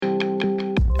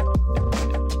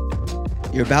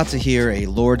You're about to hear a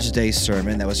Lord's Day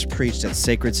sermon that was preached at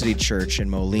Sacred City Church in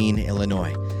Moline,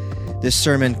 Illinois. This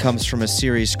sermon comes from a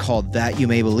series called That You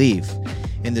May Believe.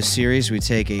 In the series, we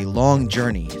take a long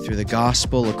journey through the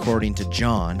Gospel according to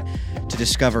John to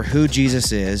discover who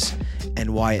Jesus is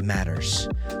and why it matters.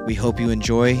 We hope you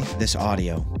enjoy this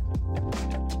audio.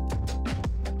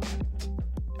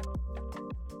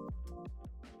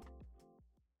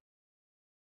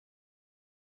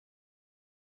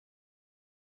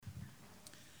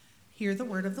 Hear the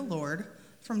word of the Lord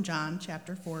from John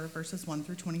chapter 4, verses 1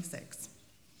 through 26.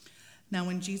 Now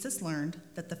when Jesus learned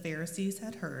that the Pharisees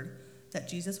had heard that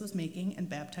Jesus was making and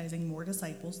baptizing more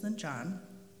disciples than John,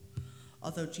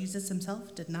 although Jesus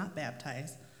himself did not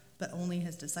baptize, but only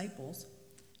his disciples,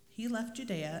 he left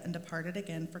Judea and departed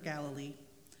again for Galilee,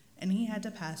 and he had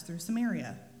to pass through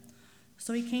Samaria.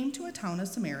 So he came to a town of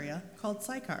Samaria called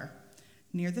Sychar,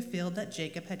 near the field that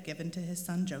Jacob had given to his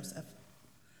son Joseph.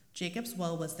 Jacob's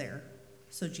well was there,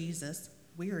 so Jesus,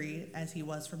 weary as he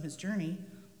was from his journey,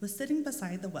 was sitting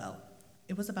beside the well.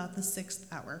 It was about the 6th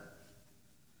hour.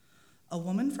 A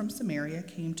woman from Samaria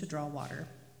came to draw water.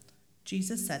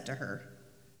 Jesus said to her,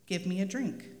 "Give me a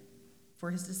drink,"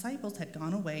 for his disciples had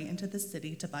gone away into the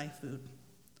city to buy food.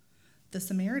 The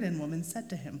Samaritan woman said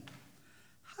to him,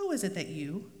 "How is it that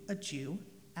you, a Jew,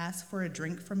 ask for a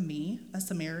drink from me, a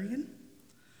Samaritan?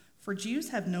 For Jews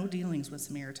have no dealings with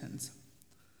Samaritans."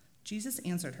 Jesus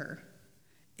answered her,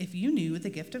 "If you knew the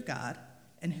gift of God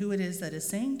and who it is that is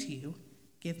saying to you,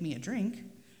 'Give me a drink,'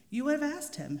 you would have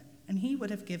asked him, and he would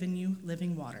have given you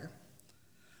living water."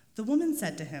 The woman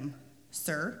said to him,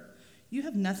 "Sir, you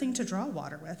have nothing to draw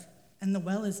water with, and the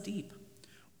well is deep.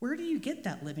 Where do you get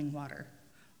that living water?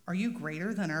 Are you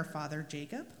greater than our father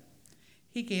Jacob?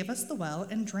 He gave us the well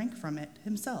and drank from it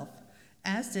himself,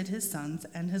 as did his sons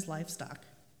and his livestock."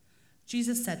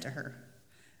 Jesus said to her,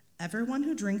 "Everyone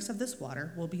who drinks of this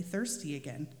water will be thirsty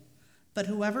again, but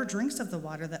whoever drinks of the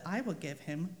water that I will give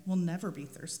him will never be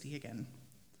thirsty again.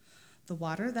 The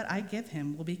water that I give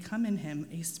him will become in him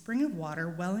a spring of water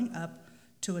welling up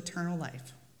to eternal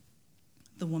life."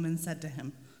 The woman said to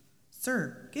him,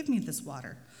 "Sir, give me this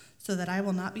water, so that I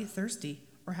will not be thirsty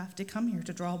or have to come here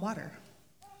to draw water."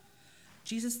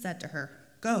 Jesus said to her,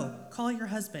 "Go, call your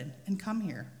husband and come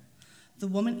here." The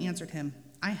woman answered him,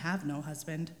 "I have no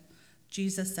husband."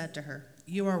 Jesus said to her,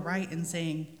 "You are right in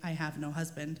saying, 'I have no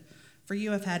husband,' for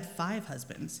you have had 5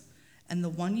 husbands, and the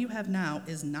one you have now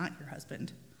is not your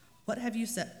husband. What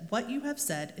you have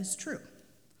said is true."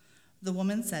 The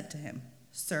woman said to him,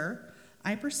 "Sir,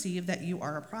 I perceive that you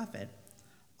are a prophet.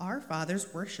 Our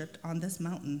fathers worshipped on this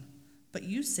mountain, but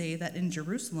you say that in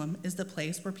Jerusalem is the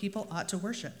place where people ought to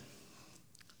worship."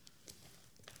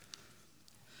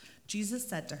 Jesus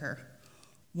said to her,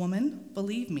 "Woman,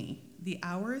 believe me, the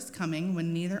hour is coming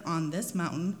when neither on this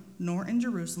mountain nor in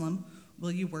Jerusalem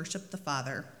will you worship the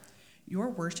Father. Your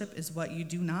worship is what you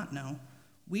do not know.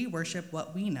 We worship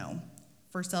what we know,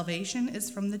 for salvation is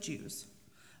from the Jews.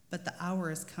 But the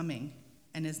hour is coming,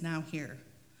 and is now here,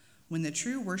 when the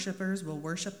true worshipers will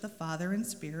worship the Father in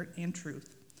spirit and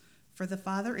truth, for the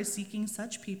Father is seeking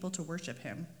such people to worship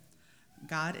him.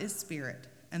 God is spirit,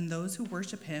 and those who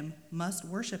worship him must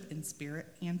worship in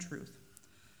spirit and truth."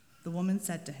 The woman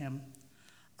said to him,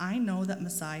 "I know that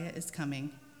Messiah is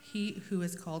coming, he who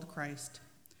is called Christ.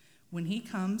 When he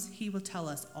comes, he will tell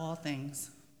us all things."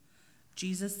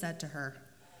 Jesus said to her,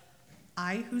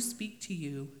 "I who speak to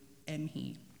you am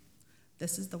he."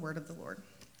 This is the word of the Lord.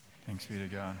 Thanks be to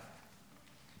God.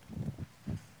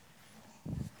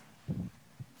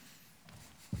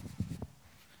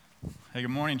 Hey, good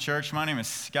morning, church. My name is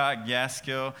Scott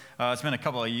Gaskill. It's been a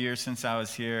couple of years since I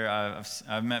was here.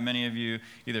 I've met many of you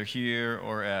either here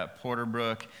or at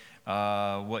Porterbrook.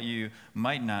 What you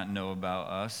might not know about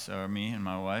us, or me and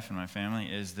my wife and my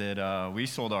family, is that we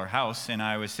sold our house in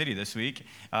Iowa City this week,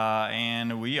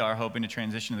 and we are hoping to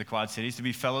transition to the Quad Cities to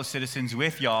be fellow citizens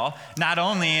with y'all, not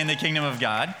only in the kingdom of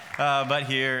God, but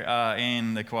here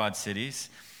in the Quad Cities.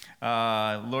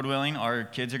 Lord willing, our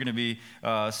kids are going to be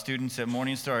students at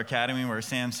Morningstar Academy, where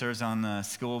Sam serves on the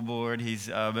school board. He's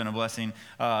been a blessing.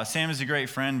 Sam is a great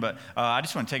friend, but I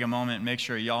just want to take a moment and make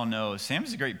sure y'all know Sam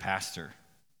is a great pastor,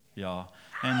 y'all.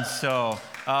 And so,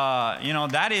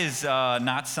 that is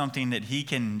not something that he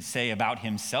can say about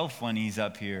himself when he's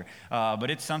up here, but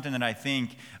it's something that I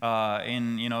think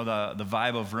in, the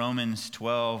vibe of Romans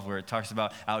 12, where it talks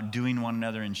about outdoing one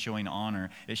another and showing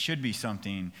honor. It should be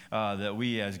something that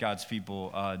we as God's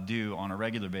people do on a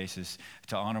regular basis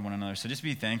to honor one another. So just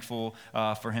be thankful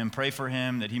for him. Pray for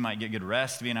him that he might get good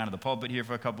rest being out of the pulpit here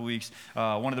for a couple weeks.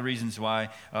 One of the reasons why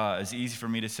it's easy for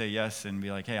me to say yes and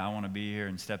be like, hey, I want to be here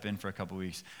and step in for a couple weeks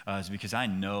weeks is because I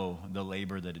know the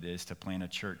labor that it is to plant a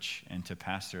church and to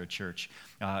pastor a church.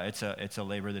 It's a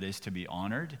labor that is to be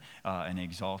honored and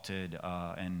exalted,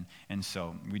 and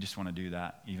so we just want to do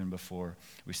that even before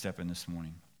we step in this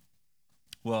morning.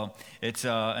 Well, it's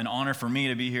an honor for me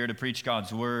to be here to preach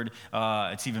God's word.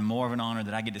 It's even more of an honor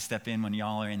that I get to step in when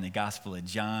y'all are in the Gospel of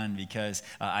John, because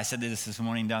I said this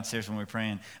morning downstairs when we were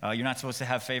praying. You're not supposed to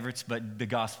have favorites, but the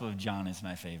Gospel of John is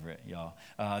my favorite, y'all.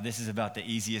 This is about the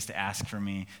easiest ask for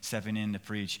me stepping in to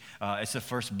preach. It's the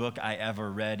first book I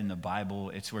ever read in the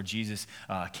Bible. It's where Jesus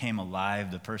came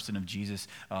alive. The person of Jesus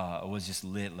was just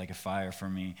lit like a fire for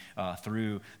me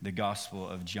through the Gospel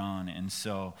of John. And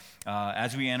so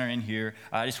as we enter in here,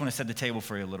 I just want to set the table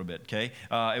for you a little bit, okay?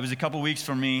 It was a couple weeks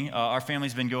for me. Our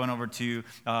family's been going over to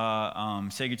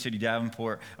Sacred City,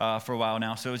 Davenport for a while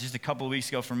now. So it was just a couple weeks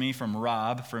ago for me, from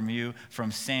Rob, from you,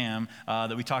 from Sam,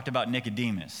 that we talked about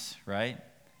Nicodemus, right?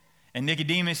 And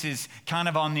Nicodemus is kind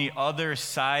of on the other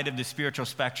side of the spiritual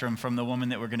spectrum from the woman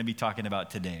that we're going to be talking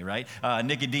about today, right?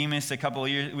 Nicodemus, a couple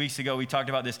of weeks ago, we talked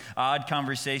about this odd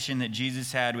conversation that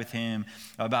Jesus had with him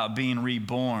about being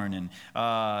reborn. And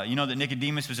you know that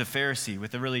Nicodemus was a Pharisee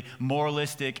with a really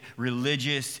moralistic,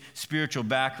 religious, spiritual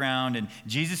background. And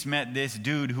Jesus met this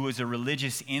dude who was a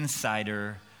religious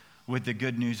insider with the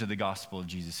good news of the gospel of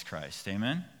Jesus Christ.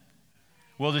 Amen?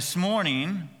 Well, this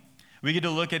morning, we get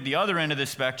to look at the other end of the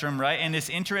spectrum, right? And this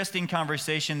interesting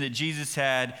conversation that Jesus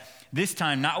had, this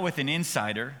time not with an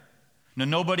insider. No,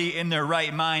 nobody in their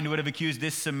right mind would have accused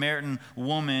this Samaritan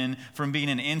woman from being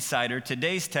an insider.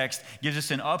 Today's text gives us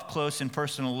an up-close and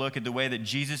personal look at the way that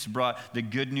Jesus brought the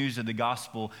good news of the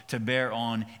gospel to bear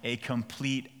on a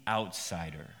complete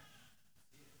outsider.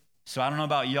 So I don't know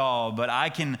about y'all, but I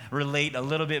can relate a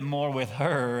little bit more with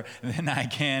her than I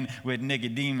can with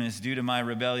Nicodemus due to my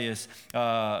rebellious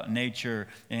nature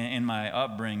and my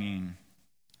upbringing.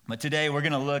 But today we're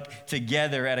going to look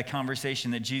together at a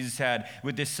conversation that Jesus had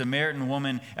with this Samaritan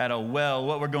woman at a well.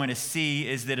 What we're going to see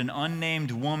is that an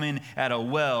unnamed woman at a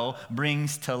well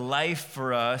brings to life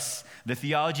for us the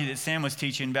theology that Sam was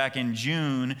teaching back in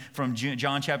June from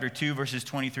John chapter 2, verses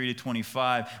 23 to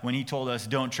 25, when he told us,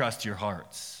 don't trust your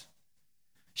hearts.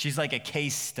 She's like a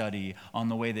case study on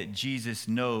the way that Jesus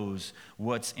knows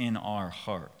what's in our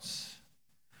hearts.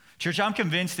 Church, I'm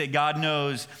convinced that God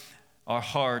knows our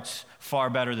hearts far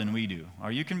better than we do.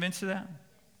 Are you convinced of that?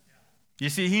 You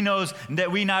see, he knows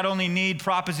that we not only need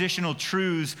propositional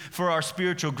truths for our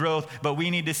spiritual growth, but we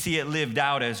need to see it lived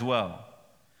out as well.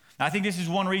 I think this is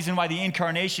one reason why the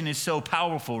incarnation is so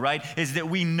powerful, right? Is that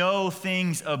we know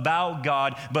things about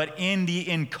God, but in the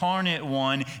incarnate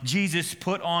one, Jesus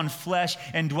put on flesh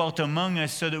and dwelt among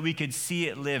us so that we could see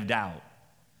it lived out.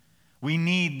 We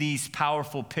need these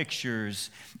powerful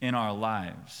pictures in our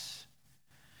lives.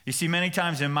 You see, many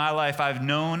times in my life, I've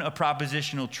known a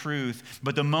propositional truth,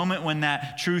 but the moment when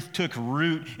that truth took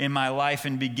root in my life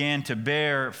and began to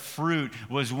bear fruit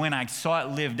was when I saw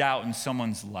it lived out in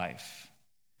someone's life.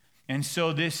 And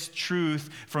so this truth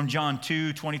from John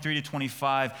 2, 23 to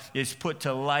 25 is put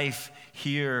to life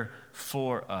here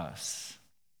for us.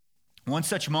 One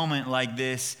such moment like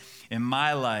this in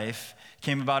my life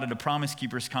came about at a Promise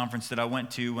Keepers conference that I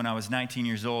went to when I was 19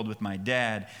 years old with my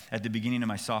dad at the beginning of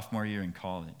my sophomore year in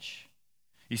college.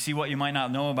 You see, what you might not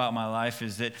know about my life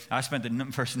is that I spent the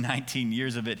first 19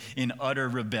 years of it in utter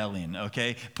rebellion,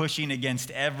 okay? Pushing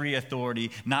against every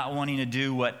authority, not wanting to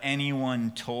do what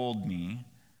anyone told me.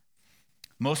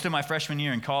 Most of my freshman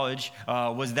year in college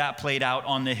was that played out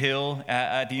on the Hill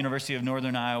at the University of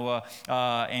Northern Iowa,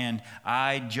 and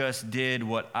I just did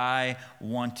what I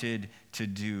wanted to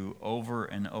do over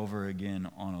and over again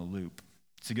on a loop.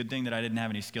 It's a good thing that I didn't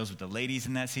have any skills with the ladies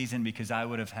in that season, because I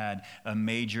would have had a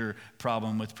major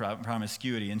problem with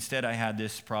promiscuity. Instead, I had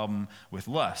this problem with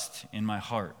lust in my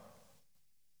heart.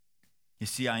 You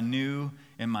see, I knew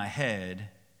in my head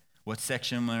what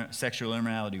sexual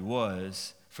immorality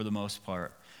was, for the most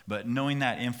part. But knowing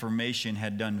that information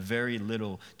had done very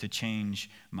little to change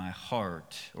my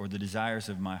heart or the desires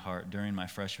of my heart during my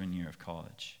freshman year of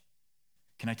college.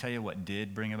 Can I tell you what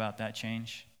did bring about that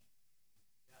change?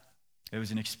 It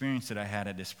was an experience that I had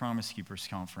at this Promise Keepers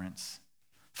conference.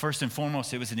 First and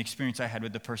foremost, it was an experience I had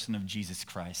with the person of Jesus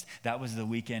Christ. That was the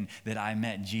weekend that I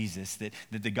met Jesus, that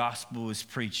the gospel was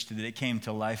preached, that it came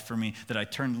to life for me, that I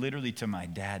turned literally to my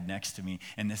dad next to me,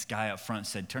 and this guy up front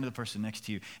said, turn to the person next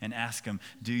to you and ask him,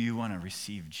 do you want to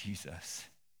receive Jesus?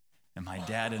 And my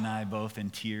dad and I both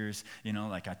in tears,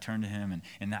 like I turned to him,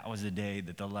 and that was the day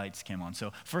that the lights came on.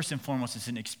 So first and foremost, it's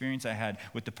an experience I had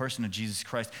with the person of Jesus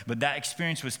Christ. But that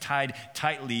experience was tied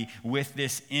tightly with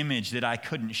this image that I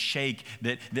couldn't shake,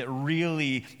 that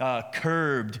really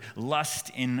curbed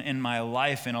lust in my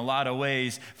life in a lot of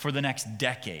ways for the next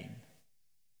decade.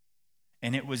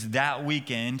 And it was that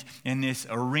weekend in this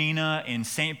arena in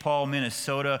St. Paul,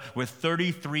 Minnesota, with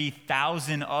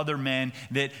 33,000 other men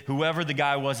that whoever the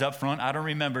guy was up front, I don't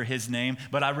remember his name,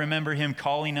 but I remember him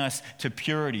calling us to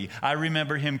purity. I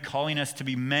remember him calling us to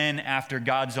be men after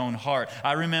God's own heart.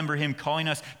 I remember him calling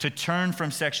us to turn from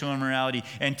sexual immorality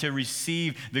and to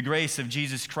receive the grace of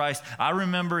Jesus Christ. I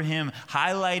remember him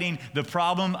highlighting the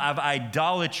problem of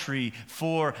idolatry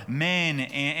for men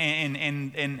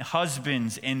and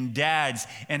husbands and dads.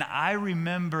 And I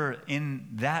remember in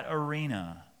that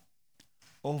arena,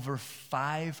 over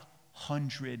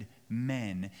 500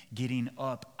 men getting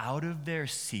up out of their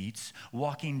seats,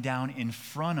 walking down in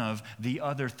front of the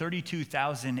other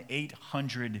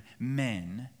 32,800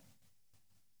 men,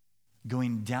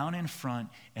 going down in front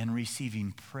and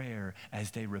receiving prayer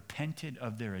as they repented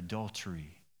of their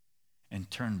adultery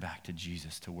and turned back to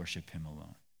Jesus to worship him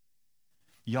alone.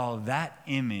 Y'all, that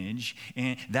image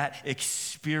and that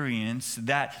experience,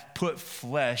 that put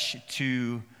flesh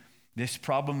to this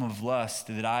problem of lust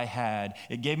that I had.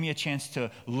 It gave me a chance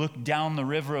to look down the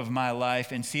river of my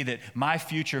life and see that my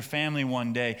future family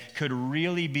one day could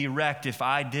really be wrecked if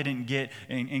I didn't get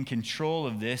in control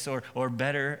of this, or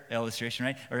better illustration,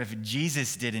 right? Or if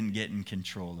Jesus didn't get in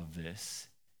control of this.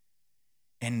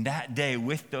 And that day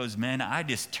with those men, I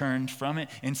just turned from it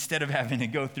instead of having to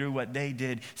go through what they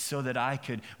did so that I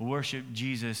could worship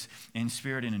Jesus in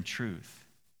spirit and in truth.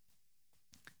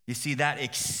 You see, that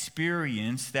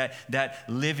experience, that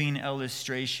living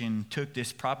illustration took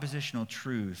this propositional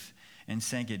truth and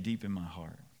sank it deep in my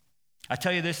heart. I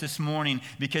tell you this morning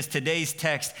because today's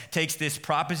text takes this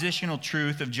propositional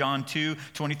truth of John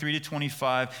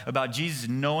 2:23-25 about Jesus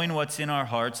knowing what's in our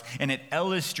hearts, and it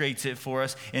illustrates it for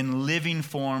us in living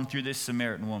form through this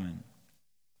Samaritan woman.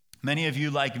 Many of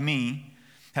you, like me,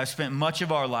 have spent much of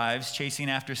our lives chasing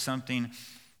after something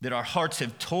that our hearts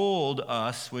have told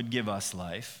us would give us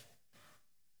life,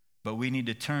 but we need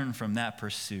to turn from that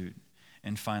pursuit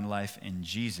and find life in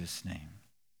Jesus' name.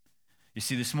 You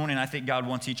see, this morning, I think God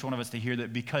wants each one of us to hear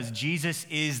that because Jesus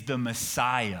is the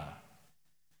Messiah,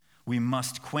 we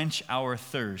must quench our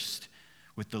thirst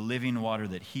with the living water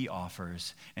that he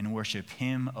offers and worship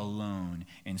him alone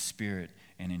in spirit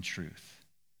and in truth.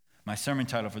 My sermon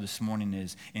title for this morning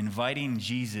is Inviting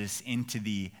Jesus into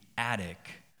the Attic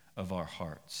of Our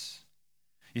Hearts.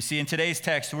 You see, in today's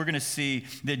text, we're going to see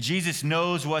that Jesus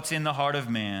knows what's in the heart of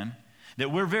man,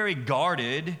 that we're very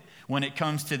guarded when it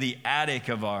comes to the attic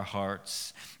of our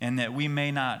hearts, and that we may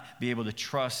not be able to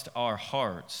trust our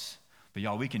hearts, but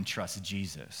y'all, we can trust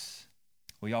Jesus.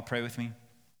 Will y'all pray with me?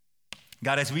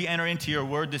 God, as we enter into your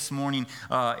word this morning,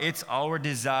 it's our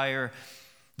desire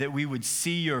that we would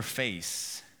see your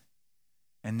face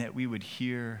and that we would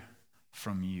hear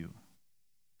from you.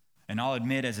 And I'll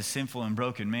admit, as a sinful and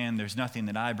broken man, there's nothing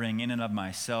that I bring in and of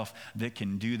myself that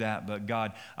can do that. But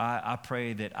God, I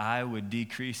pray that I would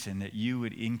decrease and that you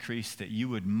would increase, that you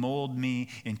would mold me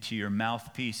into your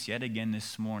mouthpiece yet again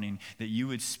this morning, that you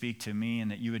would speak to me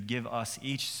and that you would give us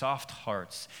each soft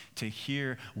hearts to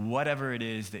hear whatever it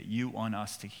is that you want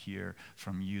us to hear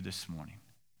from you this morning.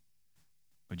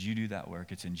 Would you do that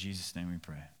work? It's in Jesus' name we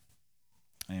pray.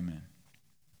 Amen.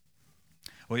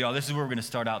 Well, y'all, this is where we're going to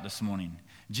start out this morning.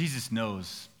 Jesus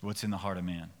knows what's in the heart of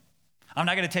man. I'm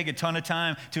not going to take a ton of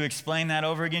time to explain that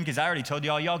over again because I already told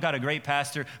y'all got a great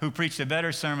pastor who preached a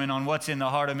better sermon on what's in the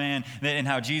heart of man and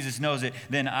how Jesus knows it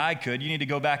than I could. You need to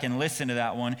go back and listen to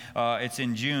that one. It's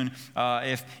in June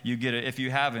if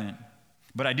you haven't.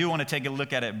 But I do want to take a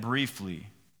look at it briefly.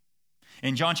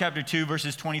 In John chapter 2,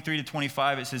 verses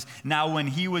 23-25, it says, "Now when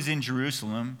he was in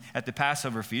Jerusalem at the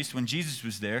Passover feast, when Jesus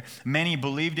was there, many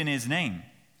believed in his name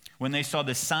when they saw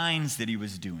the signs that he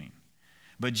was doing.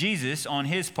 But Jesus, on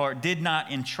his part, did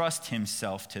not entrust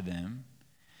himself to them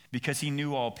because he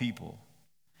knew all people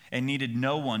and needed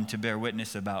no one to bear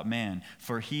witness about man,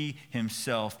 for he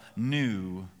himself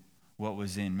knew what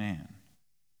was in man."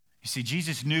 You see,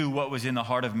 Jesus knew what was in the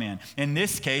heart of man. In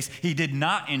this case, he did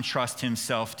not entrust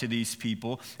himself to these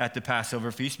people at the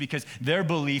Passover feast because their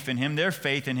belief in him, their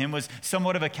faith in him was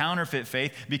somewhat of a counterfeit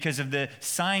faith because of the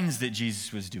signs that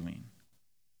Jesus was doing.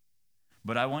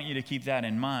 But I want you to keep that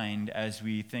in mind as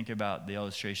we think about the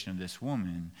illustration of this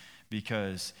woman,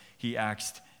 because he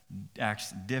acts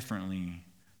differently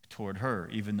toward her,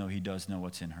 even though he does know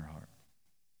what's in her heart.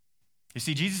 You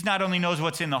see, Jesus not only knows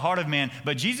what's in the heart of man,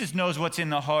 but Jesus knows what's in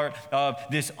the heart of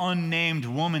this unnamed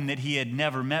woman that he had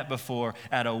never met before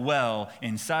at a well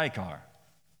in Sychar.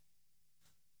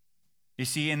 You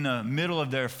see, in the middle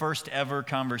of their first ever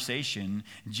conversation,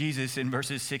 Jesus in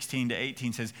verses 16 to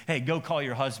 18 says, hey, go call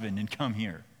your husband and come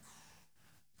here.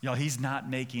 Y'all, he's not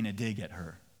making a dig at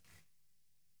her.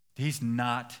 He's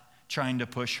not trying to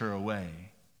push her away.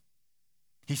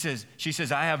 She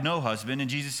says, I have no husband. And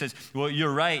Jesus says, well,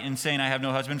 you're right in saying I have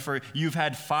no husband, for you've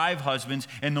had 5 husbands,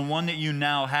 and the one that you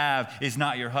now have is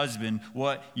not your husband.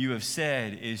 What you have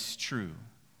said is true.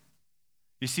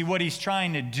 You see, what he's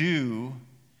trying to do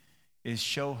is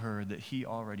show her that he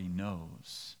already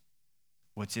knows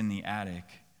what's in the attic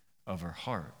of her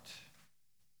heart.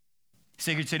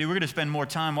 Sacred City, we're going to spend more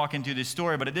time walking through this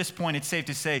story, but at this point, it's safe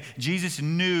to say Jesus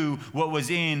knew what was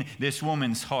in this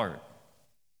woman's heart.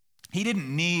 He didn't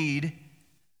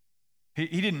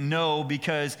know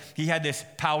because he had this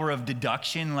power of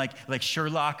deduction like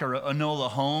Sherlock or Enola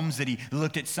Holmes, that he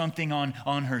looked at something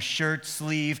on her shirt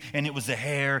sleeve and it was a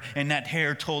hair, and that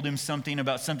hair told him something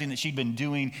about something that she'd been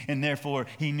doing, and therefore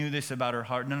he knew this about her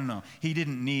heart. No. He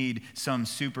didn't need some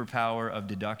superpower of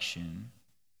deduction.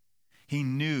 He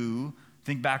knew,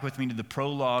 think back with me to the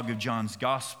prologue of John's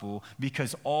gospel,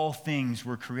 because all things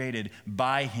were created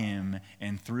by him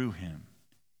and through him,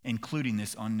 including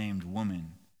this unnamed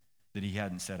woman that he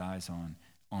hadn't set eyes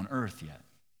on earth yet.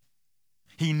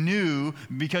 He knew,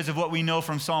 because of what we know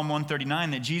from Psalm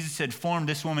 139, that Jesus had formed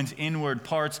this woman's inward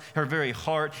parts, her very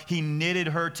heart. He knitted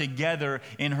her together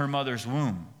in her mother's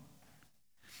womb.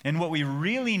 And what we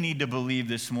really need to believe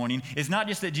this morning is not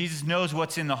just that Jesus knows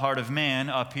what's in the heart of man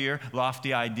up here,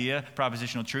 lofty idea,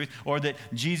 propositional truth, or that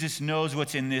Jesus knows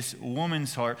what's in this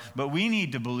woman's heart, but we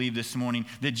need to believe this morning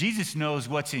that Jesus knows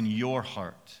what's in your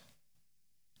heart.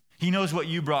 He knows what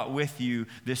you brought with you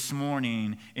this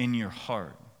morning in your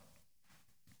heart.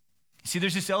 See,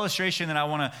 there's this illustration that I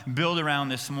want to build around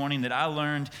this morning that I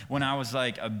learned when I was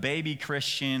like a baby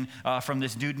Christian from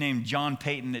this dude named John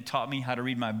Payton that taught me how to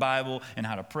read my Bible and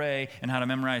how to pray and how to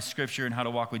memorize scripture and how to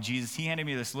walk with Jesus. He handed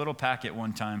me this little packet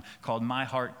one time called My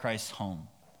Heart, Christ's Home.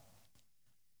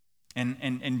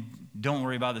 And don't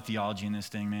worry about the theology in this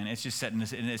thing, man. It's just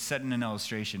setting an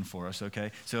illustration for us,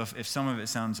 okay? So if some of it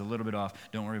sounds a little bit off,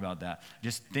 don't worry about that.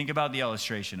 Just think about the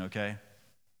illustration, okay?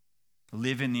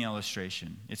 Live in the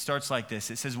illustration. It starts like this.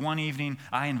 It says, one evening,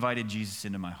 I invited Jesus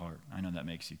into my heart. I know that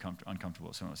makes you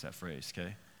uncomfortable. Someone else that phrase,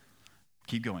 okay?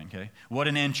 Keep going, okay? What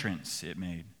an entrance it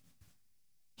made.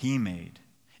 He made.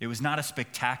 It was not a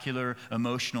spectacular,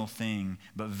 emotional thing,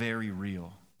 but very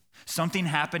real. Something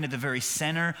happened at the very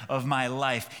center of my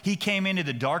life. He came into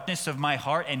the darkness of my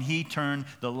heart and he turned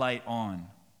the light on.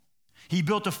 He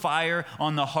built a fire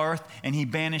on the hearth and he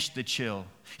banished the chill.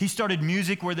 He started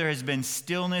music where there has been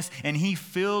stillness, and he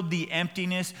filled the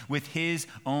emptiness with his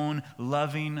own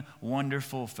loving,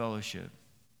 wonderful fellowship.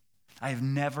 I have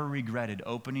never regretted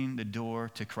opening the door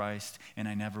to Christ, and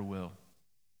I never will.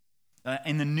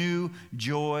 In the new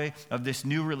joy of this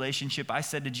new relationship, I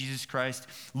said to Jesus Christ,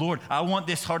 Lord, I want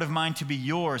this heart of mine to be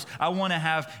yours. I want to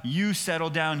have you settle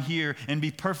down here and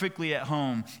be perfectly at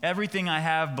home. Everything I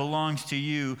have belongs to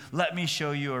you. Let me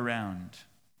show you around.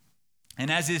 And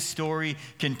as this story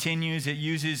continues, it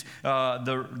uses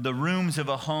the rooms of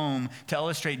a home to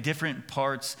illustrate different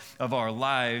parts of our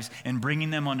lives and bringing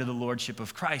them under the lordship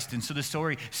of Christ. And so the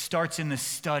story starts in the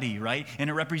study, right? And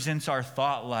it represents our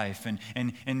thought life.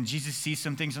 And Jesus sees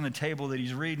some things on the table that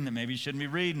he's reading that maybe he shouldn't be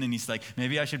reading. And he's like,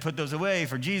 maybe I should put those away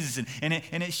for Jesus. And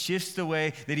it shifts the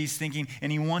way that he's thinking.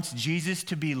 And he wants Jesus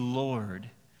to be Lord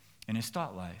in his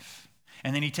thought life.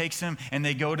 And then he takes them and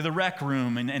they go to the rec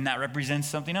room, and that represents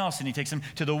something else. And he takes them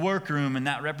to the workroom, and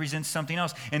that represents something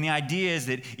else. And the idea is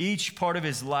that each part of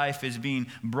his life is being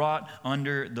brought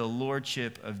under the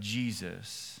lordship of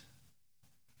Jesus.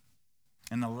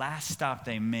 And the last stop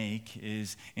they make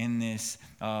is in this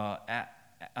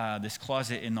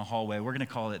closet in the hallway. We're going to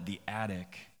call it the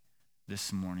attic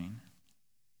this morning.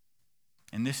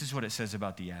 And this is what it says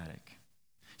about the attic.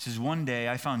 It says, one day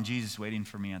I found Jesus waiting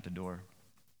for me at the door.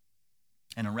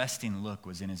 An arresting look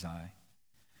was in his eye.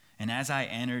 And as I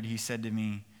entered, he said to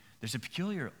me, there's a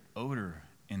peculiar odor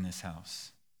in this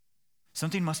house.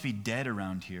 Something must be dead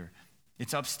around here.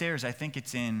 It's upstairs. I think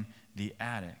it's in the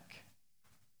attic.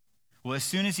 Well, as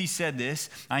soon as he said this,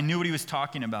 I knew what he was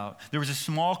talking about. There was a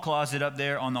small closet up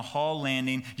there on the hall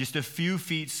landing, just a few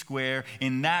feet square.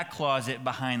 In that closet,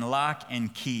 behind lock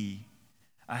and key,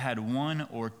 I had one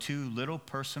or two little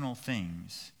personal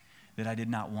things that I did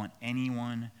not want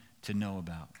anyone to know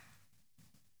about.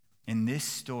 In this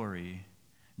story,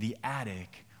 the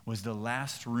attic was the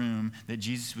last room that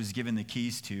Jesus was given the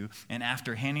keys to. And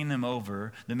after handing them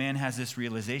over, the man has this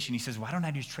realization. He says, why don't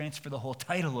I just transfer the whole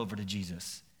title over to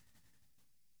Jesus?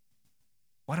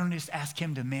 Why don't I just ask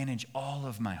him to manage all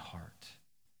of my heart?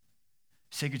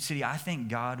 Sacred City, I think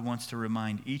God wants to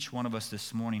remind each one of us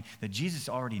this morning that Jesus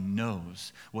already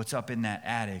knows what's up in that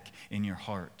attic in your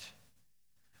heart.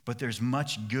 But there's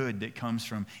much good that comes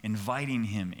from inviting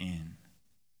him in,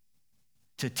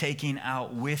 to taking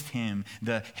out with him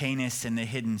the heinous and the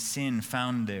hidden sin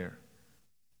found there.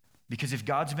 Because if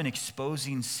God's been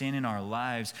exposing sin in our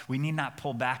lives, we need not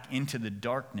pull back into the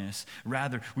darkness.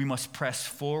 Rather, we must press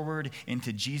forward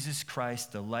into Jesus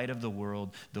Christ, the light of the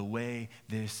world, the way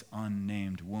this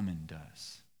unnamed woman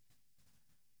does.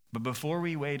 But before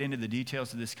we wade into the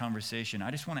details of this conversation,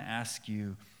 I just want to ask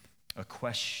you a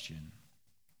question.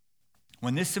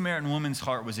 When this Samaritan woman's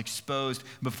heart was exposed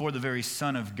before the very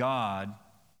Son of God,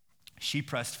 she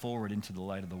pressed forward into the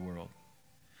light of the world.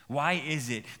 Why is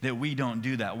it that we don't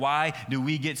do that? Why do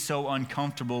we get so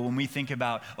uncomfortable when we think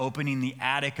about opening the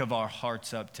attic of our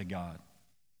hearts up to God?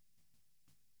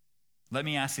 Let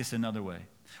me ask this another way.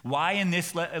 Why in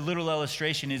this little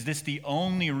illustration is this the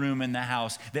only room in the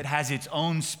house that has its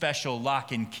own special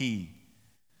lock and key?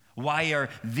 Why are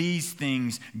these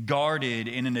things guarded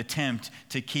in an attempt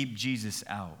to keep Jesus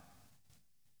out?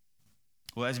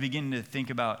 Well, as we begin to think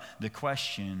about the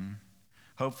question,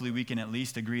 hopefully we can at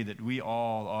least agree that we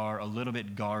all are a little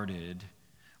bit guarded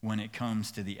when it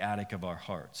comes to the attic of our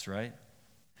hearts, right?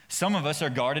 Some of us are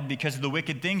guarded because of the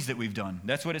wicked things that we've done.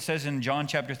 That's what it says in John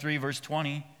chapter 3, verse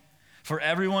 20. For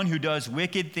everyone who does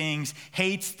wicked things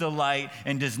hates the light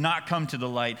and does not come to the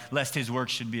light, lest his work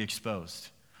should be exposed.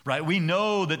 Right? We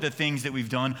know that the things that we've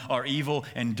done are evil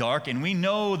and dark, and we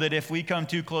know that if we come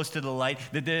too close to the light,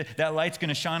 that light's going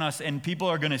to shine us, and people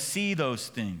are going to see those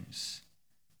things.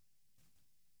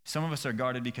 Some of us are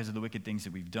guarded because of the wicked things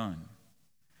that we've done,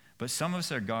 but some of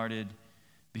us are guarded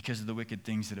because of the wicked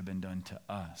things that have been done to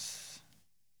us.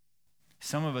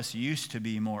 Some of us used to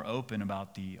be more open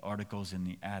about the articles in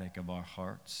the attic of our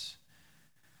hearts,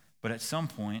 but at some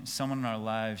point, someone in our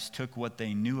lives took what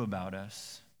they knew about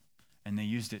us and they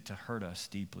used it to hurt us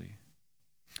deeply.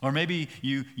 Or maybe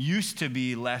you used to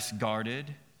be less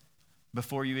guarded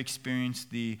before you experienced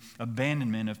the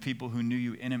abandonment of people who knew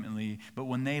you intimately, but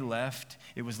when they left,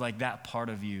 it was like that part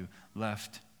of you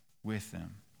left with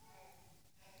them.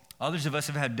 Others of us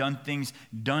have had things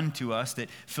done to us that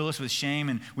fill us with shame,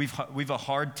 and we've a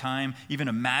hard time even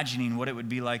imagining what it would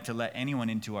be like to let anyone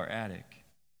into our attic.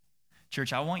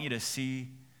 Church, I want you to see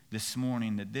this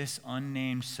morning that this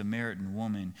unnamed Samaritan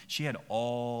woman, she had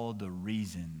all the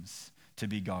reasons to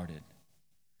be guarded.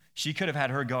 She could have had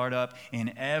her guard up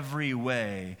in every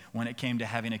way when it came to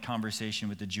having a conversation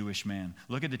with the Jewish man.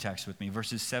 Look at the text with me,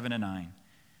 verses 7 and 9.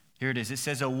 Here it is. It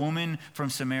says, a woman from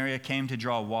Samaria came to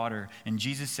draw water, and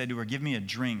Jesus said to her, give me a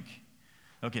drink.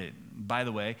 Okay, by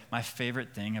the way, my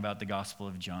favorite thing about the Gospel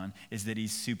of John is that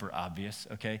he's super obvious,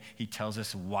 okay? He tells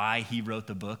us why he wrote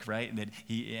the book, right?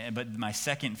 But my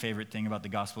second favorite thing about the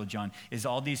Gospel of John is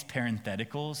all these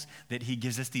parentheticals that he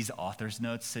gives us, these author's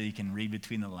notes so you can read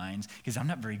between the lines, because I'm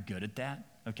not very good at that.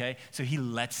 Okay, so he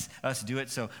lets us do it.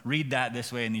 So read that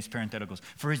this way in these parentheticals.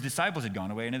 For his disciples had gone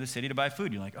away into the city to buy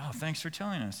food. You're like, oh, thanks for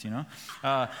telling us,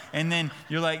 And then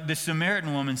you're like, the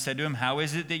Samaritan woman said to him, how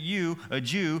is it that you, a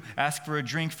Jew, ask for a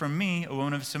drink from me, a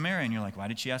woman of Samaria? And you're like, why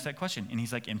did she ask that question? And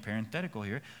he's like, in parenthetical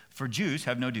here, for Jews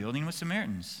have no dealing with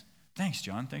Samaritans. Thanks,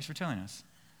 John. Thanks for telling us.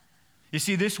 You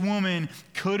see, this woman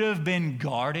could have been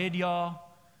guarded, y'all,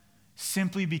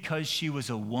 simply because she was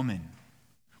a woman.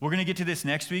 We're going to get to this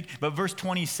next week, but verse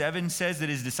 27 says that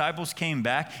his disciples came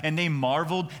back and they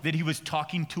marveled that he was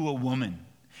talking to a woman.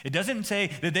 It doesn't say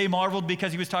that they marveled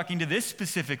because he was talking to this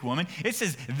specific woman. It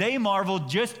says they marveled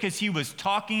just because he was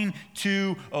talking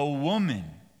to a woman.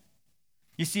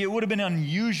 You see, it would have been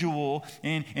unusual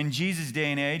in Jesus'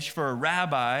 day and age for a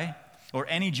rabbi or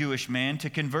any Jewish man to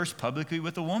converse publicly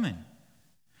with a woman.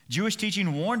 Jewish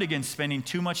teaching warned against spending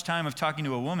too much time of talking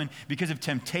to a woman because of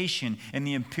temptation and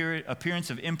the appearance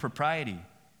of impropriety.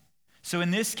 So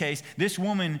in this case, this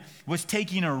woman was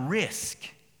taking a risk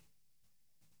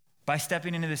by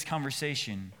stepping into this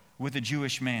conversation with a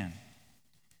Jewish man.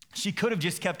 She could have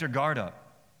just kept her guard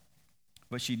up,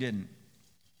 but she didn't.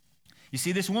 You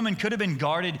see, this woman could have been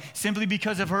guarded simply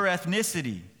because of her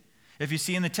ethnicity. If you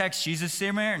see in the text, she's a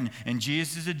Samaritan and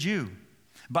Jesus is a Jew.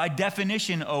 By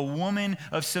definition, a woman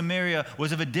of Samaria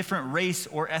was of a different race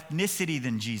or ethnicity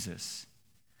than Jesus.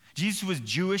 Jesus was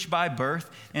Jewish by birth,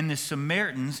 and the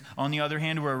Samaritans, on the other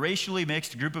hand, were a racially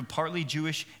mixed group of partly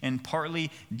Jewish and partly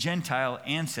Gentile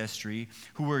ancestry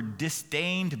who were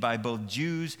disdained by both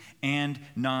Jews and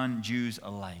non-Jews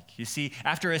alike. You see,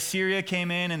 after Assyria came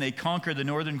in and they conquered the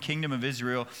northern kingdom of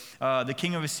Israel, the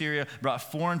king of Assyria brought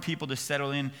foreign people to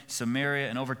settle in Samaria,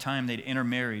 and over time they'd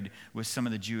intermarried with some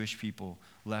of the Jewish people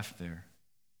left there.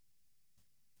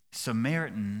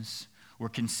 Samaritans were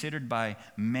considered by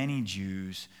many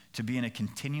Jews to be in a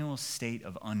continual state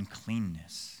of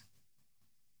uncleanness.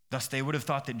 Thus, they would have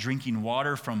thought that drinking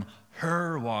water from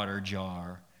her water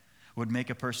jar would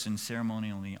make a person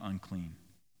ceremonially unclean.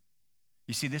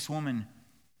 You see, this woman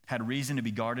had reason to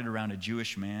be guarded around a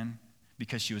Jewish man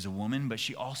because she was a woman, but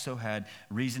she also had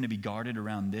reason to be guarded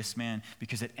around this man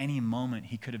because at any moment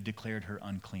he could have declared her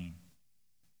unclean.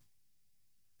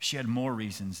 She had more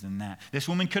reasons than that. This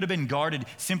woman could have been guarded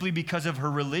simply because of her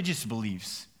religious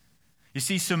beliefs. You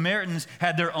see, Samaritans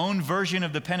had their own version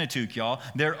of the Pentateuch, y'all,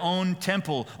 their own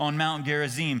temple on Mount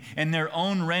Gerizim, and their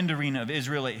own rendering of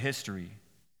Israelite history.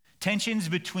 Tensions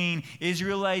between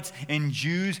Israelites and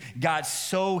Jews got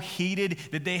so heated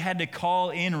that they had to call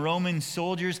in Roman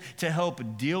soldiers to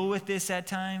help deal with this at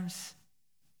times.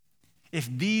 If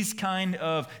these kind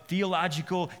of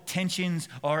theological tensions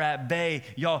are at bay,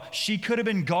 y'all, she could have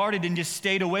been guarded and just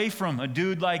stayed away from a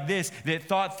dude like this that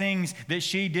thought things that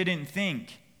she didn't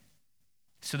think.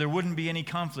 So there wouldn't be any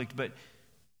conflict, but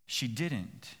she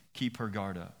didn't keep her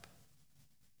guard up.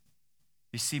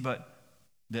 You see, but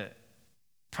the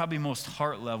probably most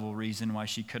heart level reason why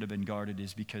she could have been guarded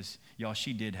is because, y'all,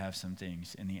 she did have some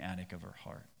things in the attic of her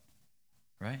heart,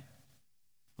 right?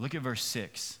 Look at verse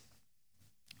 6.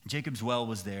 Jacob's well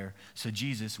was there, so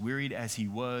Jesus, wearied as he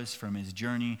was from his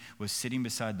journey, was sitting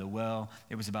beside the well.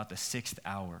 It was about the 6th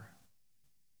hour.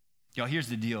 Y'all, here's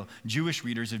the deal. Jewish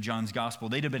readers of John's gospel,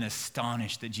 they'd have been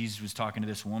astonished that Jesus was talking to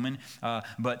this woman,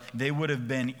 but they would have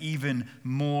been even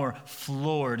more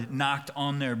floored, knocked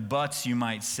on their butts, you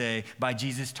might say, by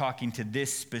Jesus talking to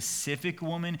this specific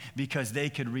woman because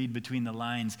they could read between the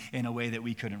lines in a way that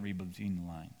we couldn't read between the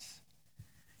lines.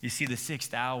 You see, the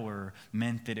 6th hour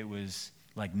meant that it was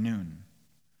like noon.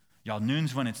 Y'all,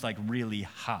 noon's when it's like really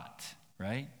hot,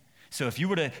 right? So if you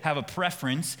were to have a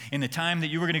preference in the time that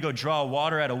you were going to go draw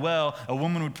water at a well, a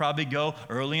woman would probably go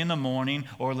early in the morning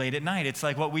or late at night. It's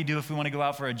like what we do if we want to go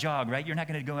out for a jog, right? You're not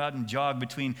going to go out and jog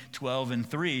between 12 and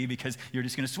 3 because you're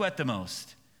just going to sweat the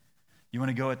most. You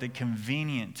want to go at the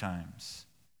convenient times.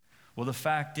 Well, the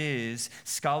fact is,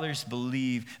 scholars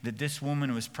believe that this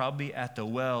woman was probably at the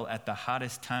well at the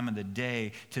hottest time of the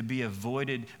day to be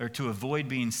avoided or to avoid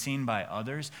being seen by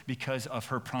others because of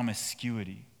her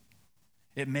promiscuity.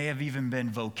 It may have even been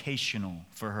vocational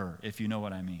for her, if you know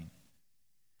what I mean.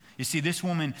 You see, this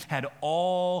woman had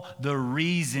all the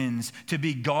reasons to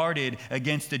be guarded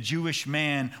against a Jewish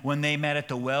man when they met at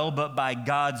the well, but by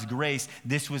God's grace,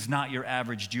 this was not your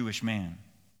average Jewish man.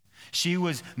 She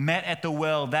was met at the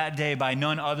well that day by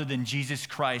none other than Jesus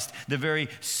Christ, the very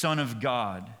Son of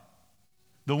God,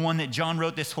 the one that John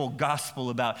wrote this whole gospel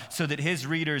about so that his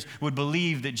readers would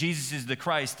believe that Jesus is the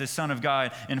Christ, the Son of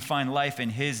God, and find life in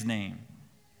his name.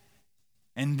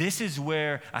 And this is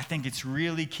where I think it's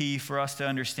really key for us to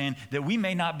understand that we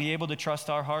may not be able to trust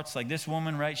our hearts. Like this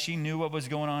woman, right? She knew what was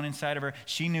going on inside of her.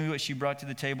 She knew what she brought to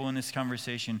the table in this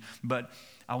conversation. But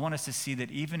I want us to see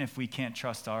that even if we can't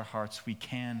trust our hearts, we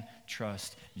can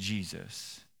trust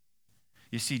Jesus.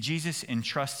 You see, Jesus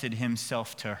entrusted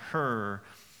himself to her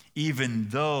even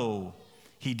though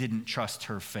he didn't trust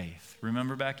her faith.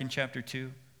 Remember back in chapter 2?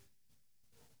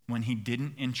 When he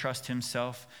didn't entrust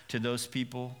himself to those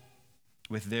people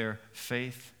with their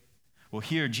faith? Well,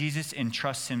 here, Jesus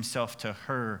entrusts himself to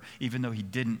her even though he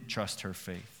didn't trust her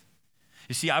faith.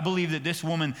 You see, I believe that this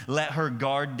woman let her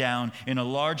guard down in a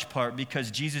large part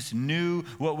because Jesus knew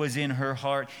what was in her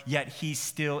heart, yet he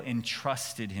still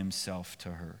entrusted himself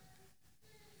to her.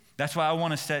 That's why I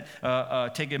want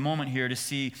to take a moment here to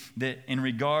see that in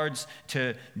regards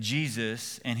to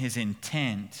Jesus and his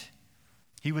intent,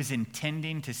 he was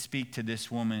intending to speak to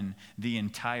this woman the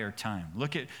entire time.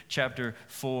 Look at chapter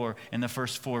 4 and the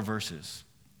first 4 verses.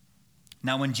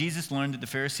 Now, when Jesus learned that the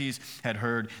Pharisees had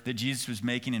heard that Jesus was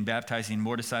making and baptizing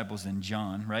more disciples than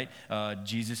John, right?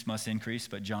 Jesus must increase,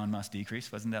 but John must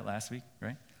decrease. Wasn't that last week,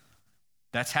 right?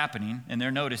 That's happening, and they're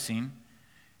noticing.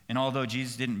 And although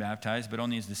Jesus didn't baptize, but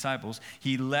only his disciples,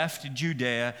 he left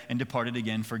Judea and departed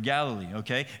again for Galilee,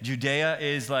 okay? Judea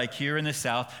is like here in the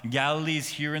south. Galilee is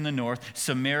here in the north.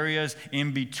 Samaria's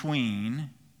in between.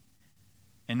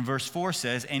 And verse 4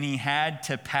 says, and he had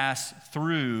to pass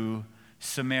through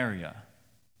Samaria.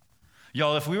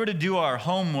 Y'all, if we were to do our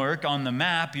homework on the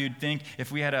map, you'd think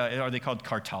if we had are they called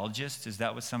cartologists? Is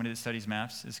that what somebody that studies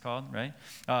maps is called, right?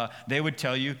 They would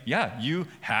tell you, yeah, you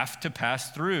have to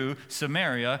pass through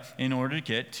Samaria in order to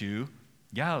get to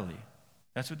Galilee.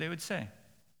 That's what they would say,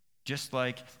 just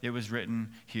like it was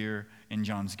written here in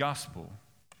John's gospel.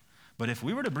 But if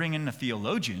we were to bring in a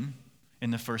theologian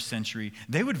in the first century,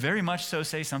 they would very much so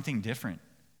say something different.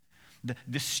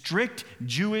 The strict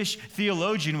Jewish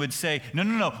theologian would say,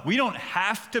 no, we don't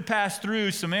have to pass through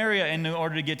Samaria in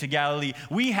order to get to Galilee.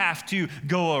 We have to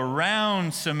go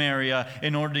around Samaria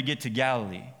in order to get to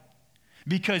Galilee.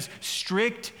 Because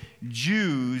strict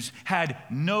Jews had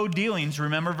no dealings.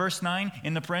 Remember verse 9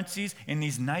 in the parentheses, in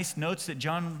these nice notes that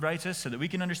John writes us so that we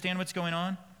can understand what's going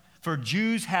on? For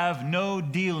Jews have no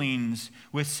dealings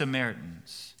with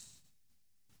Samaritans.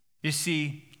 You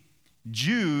see,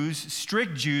 Jews,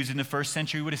 strict Jews in the first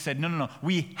century would have said, no,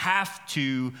 we have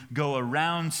to go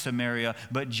around Samaria.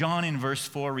 But John in verse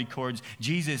 4 records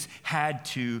Jesus had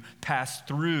to pass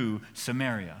through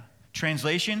Samaria.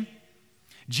 Translation?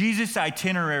 Jesus'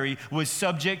 itinerary was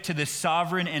subject to the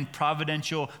sovereign and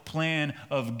providential plan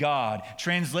of God.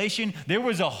 Translation, there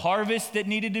was a harvest that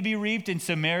needed to be reaped in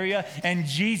Samaria, and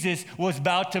Jesus was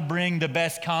about to bring the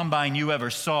best combine you ever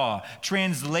saw.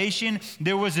 Translation,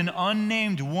 there was an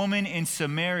unnamed woman in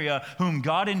Samaria whom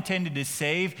God intended to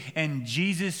save, and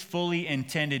Jesus fully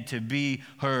intended to be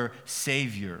her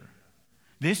Savior.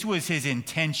 This was his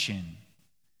intention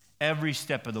every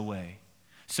step of the way.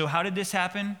 So how did this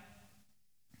happen?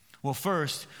 Well,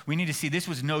 first, we need to see this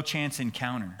was no chance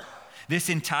encounter. This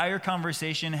entire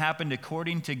conversation happened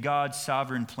according to God's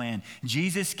sovereign plan.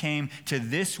 Jesus came to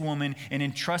this woman and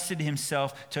entrusted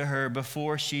himself to her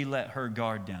before she let her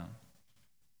guard down.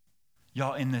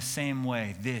 Y'all, in the same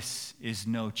way, this is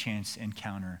no chance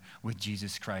encounter with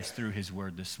Jesus Christ through his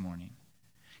word this morning.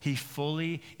 He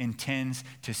fully intends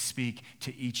to speak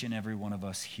to each and every one of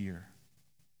us here.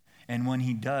 And when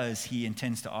he does, he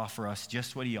intends to offer us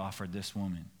just what he offered this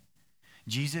woman.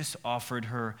 Jesus offered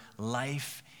her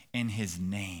life in his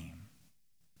name.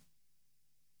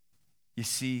 You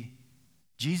see,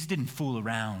 Jesus didn't fool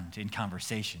around in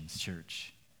conversations,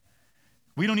 church.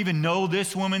 We don't even know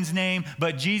this woman's name,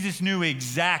 but Jesus knew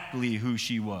exactly who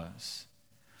she was.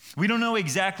 We don't know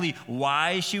exactly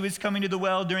why she was coming to the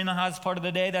well during the hottest part of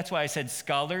the day. That's why I said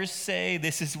scholars say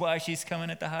this is why she's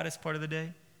coming at the hottest part of the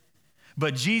day.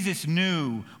 But Jesus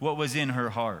knew what was in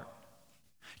her heart.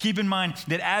 Keep in mind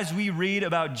that as we read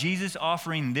about Jesus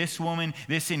offering this woman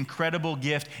this incredible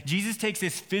gift, Jesus takes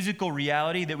this physical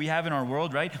reality that we have in our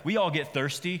world, right? We all get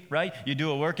thirsty, right? You do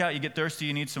a workout, you get thirsty,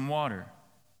 you need some water.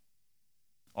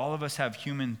 All of us have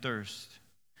human thirst.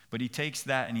 But he takes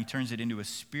that and he turns it into a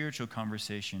spiritual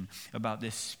conversation about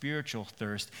this spiritual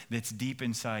thirst that's deep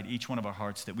inside each one of our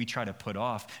hearts that we try to put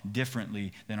off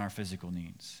differently than our physical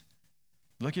needs.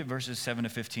 Look at verses 7 to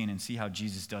 15 and see how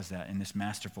Jesus does that in this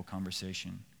masterful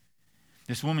conversation.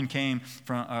 This woman came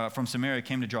from Samaria,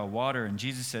 came to draw water, and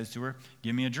Jesus says to her,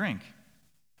 "Give me a drink."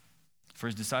 For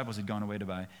his disciples had gone away to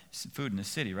buy food in the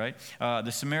city, right?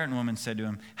 The Samaritan woman said to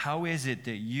him, "How is it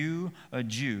that you, a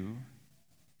Jew,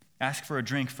 ask for a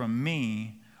drink from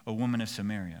me, a woman of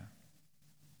Samaria?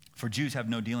 For Jews have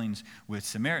no dealings with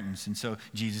Samaritans." And so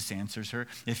Jesus answers her,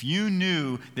 "If you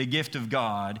knew the gift of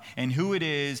God and who it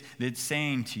is that's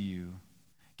saying to you,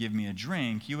 'Give me a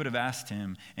drink,' you would have asked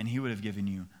him, and he would have given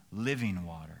you living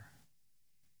water."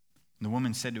 And the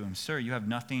woman said to him, "Sir, you have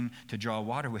nothing to draw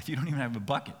water with. You don't even have a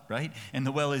bucket, right? And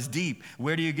the well is deep.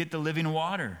 Where do you get the living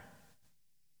water?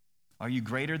 Are you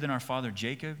greater than our father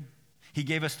Jacob? He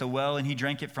gave us the well, and he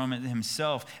drank it from it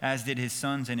himself, as did his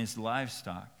sons and his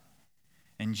livestock."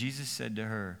 And Jesus said to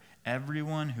her,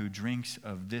 "Everyone who drinks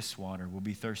of this water will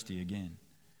be thirsty again.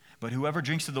 But whoever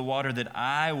drinks of the water that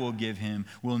I will give him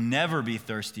will never be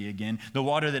thirsty again. The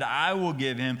water that I will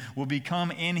give him will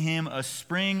become in him a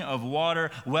spring of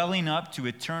water welling up to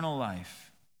eternal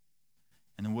life."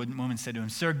 And the woman said to him,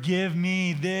 "Sir, give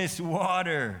me this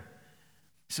water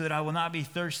so that I will not be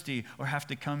thirsty or have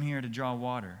to come here to draw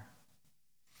water."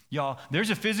 Y'all, there's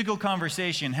a physical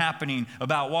conversation happening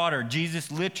about water.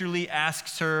 Jesus literally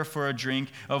asks her for a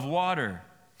drink of water.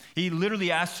 He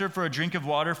literally asks her for a drink of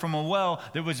water from a well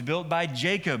that was built by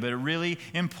Jacob, a really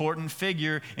important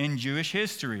figure in Jewish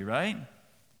history, right?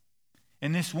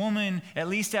 And this woman, at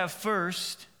least at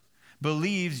first,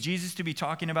 believes Jesus to be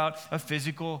talking about a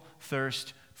physical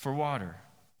thirst for water.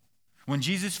 When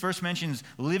Jesus first mentions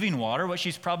living water, what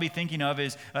she's probably thinking of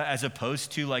is, as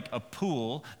opposed to like a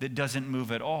pool that doesn't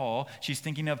move at all, she's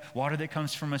thinking of water that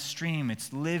comes from a stream.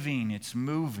 It's living, it's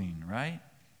moving, right?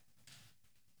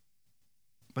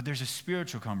 But there's a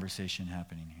spiritual conversation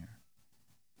happening here.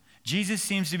 Jesus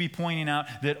seems to be pointing out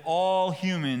that all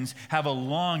humans have a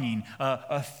longing,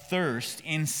 a thirst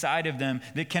inside of them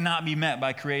that cannot be met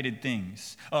by created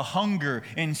things, a hunger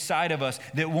inside of us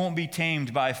that won't be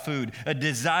tamed by food, a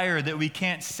desire that we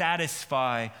can't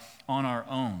satisfy on our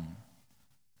own.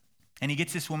 And he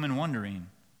gets this woman wondering,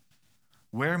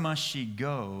 where must she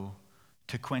go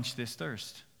to quench this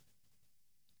thirst?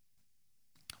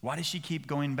 Why does she keep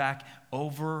going back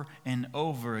over and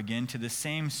over again to the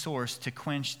same source to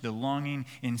quench the longing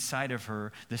inside of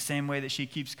her, the same way that she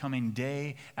keeps coming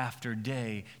day after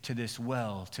day to this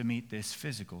well to meet this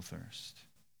physical thirst?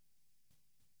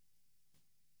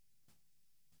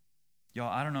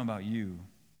 Y'all, I don't know about you,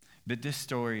 but this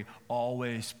story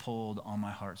always pulled on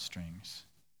my heartstrings.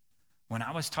 When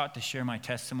I was taught to share my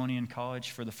testimony in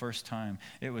college for the first time,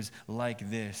 it was like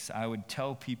this. I would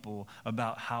tell people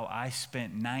about how I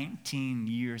spent 19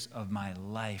 years of my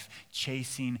life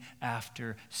chasing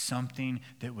after something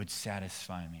that would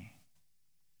satisfy me.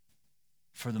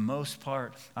 For the most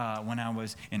part, when I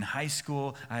was in high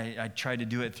school, I tried to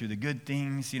do it through the good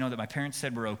things, that my parents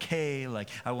said were okay. Like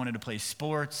I wanted to play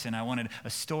sports, and I wanted a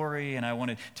story, and I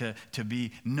wanted to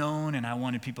be known, and I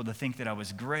wanted people to think that I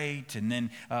was great. And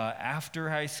then after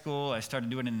high school, I started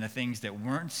doing it in the things that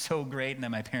weren't so great and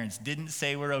that my parents didn't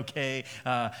say were okay,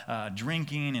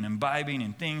 drinking and imbibing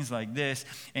and things like this.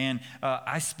 And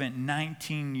I spent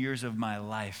 19 years of my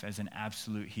life as an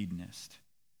absolute hedonist.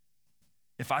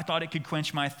 If I thought it could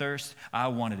quench my thirst, I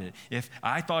wanted it. If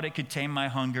I thought it could tame my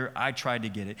hunger, I tried to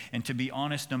get it. And to be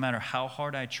honest, no matter how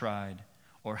hard I tried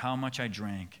or how much I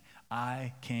drank,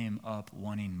 I came up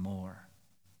wanting more.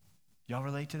 Y'all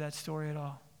relate to that story at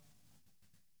all?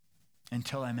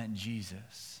 Until I met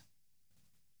Jesus.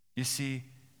 You see,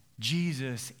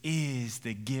 Jesus is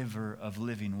the giver of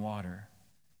living water.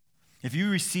 If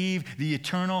you receive the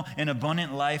eternal and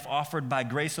abundant life offered by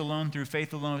grace alone, through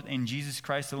faith alone, in Jesus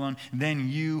Christ alone, then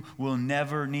you will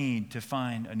never need to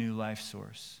find a new life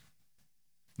source.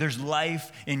 There's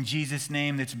life in Jesus'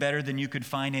 name that's better than you could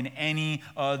find in any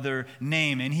other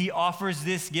name. And he offers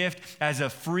this gift as a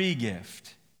free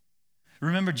gift.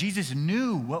 Remember, Jesus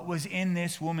knew what was in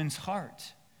this woman's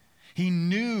heart. He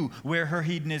knew where her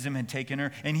hedonism had taken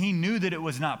her, and he knew that it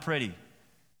was not pretty.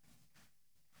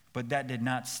 But that did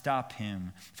not stop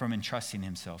him from entrusting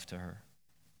himself to her.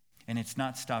 And it's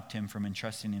not stopped him from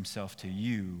entrusting himself to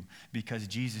you, because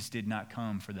Jesus did not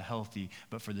come for the healthy,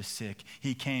 but for the sick.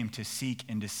 He came to seek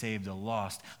and to save the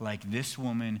lost, like this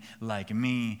woman, like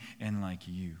me, and like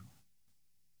you.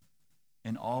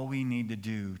 And all we need to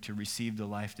do to receive the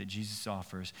life that Jesus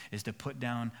offers is to put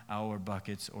down our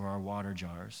buckets or our water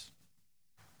jars,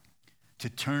 to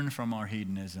turn from our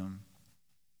hedonism,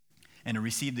 and to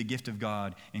receive the gift of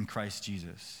God in Christ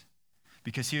Jesus.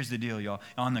 Because here's the deal, y'all.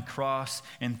 On the cross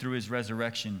and through his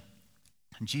resurrection,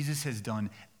 Jesus has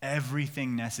done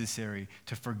everything necessary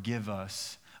to forgive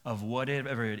us of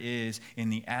whatever it is in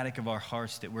the attic of our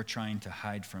hearts that we're trying to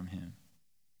hide from him.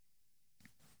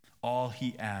 All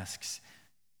he asks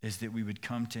is that we would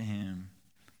come to him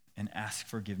and ask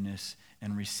forgiveness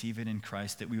and receive it in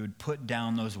Christ, that we would put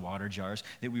down those water jars,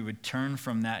 that we would turn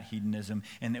from that hedonism,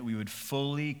 and that we would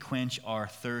fully quench our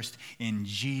thirst in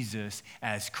Jesus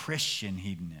as Christian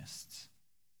hedonists.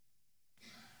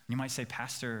 You might say,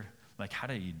 Pastor, how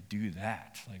do you do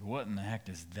that? What in the heck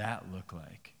does that look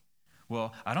like?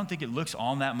 Well, I don't think it looks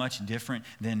all that much different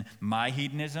than my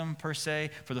hedonism, per se,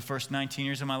 for the first 19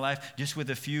 years of my life, just with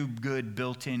a few good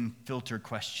built-in filter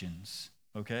questions,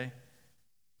 okay?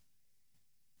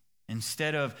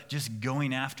 Instead of just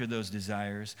going after those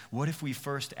desires, what if we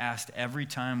first asked every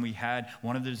time we had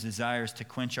one of those desires to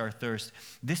quench our thirst,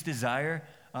 this desire,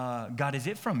 God, is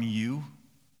it from you?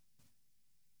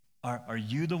 Are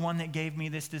you the one that gave me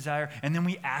this desire? And then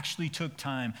we actually took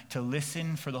time to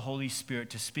listen for the Holy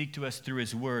Spirit to speak to us through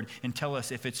his word and tell us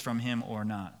if it's from him or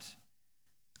not.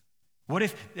 What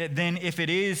if it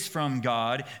is from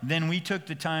God, then we took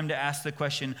the time to ask the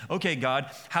question, okay,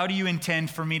 God, how do you intend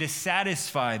for me to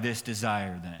satisfy this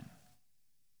desire then?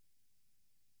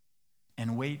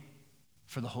 And wait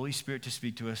for the Holy Spirit to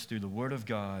speak to us through the word of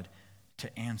God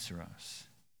to answer us.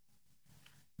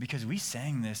 Because we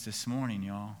sang this morning,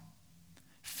 y'all.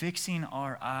 Fixing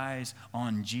our eyes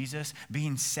on Jesus,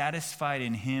 being satisfied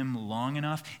in him long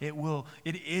enough, it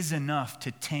is enough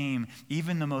to tame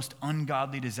even the most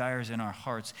ungodly desires in our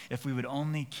hearts if we would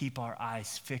only keep our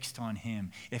eyes fixed on him.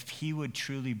 If he would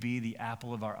truly be the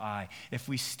apple of our eye, if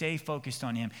we stay focused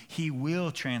on him, he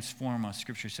will transform us,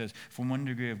 Scripture says, from one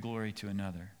degree of glory to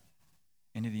another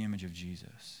into the image of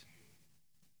Jesus.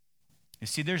 You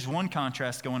see, there's one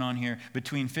contrast going on here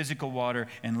between physical water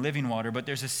and living water, but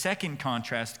there's a second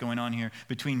contrast going on here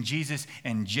between Jesus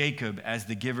and Jacob as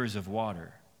the givers of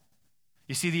water.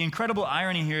 You see, the incredible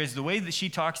irony here is the way that she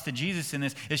talks to Jesus in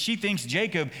this is she thinks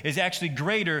Jacob is actually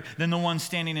greater than the one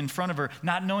standing in front of her,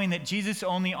 not knowing that Jesus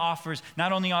not only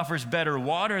offers better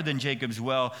water than Jacob's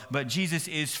well, but Jesus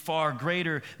is far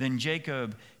greater than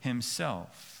Jacob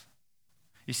himself.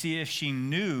 You see, if she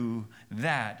knew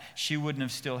that, she wouldn't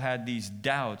have still had these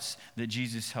doubts that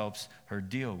Jesus helps her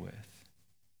deal with.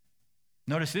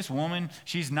 Notice this woman,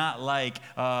 she's not like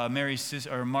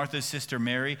Martha's sister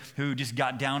Mary, who just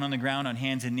got down on the ground on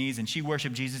hands and knees, and she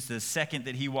worshiped Jesus the second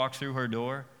that he walked through her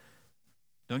door.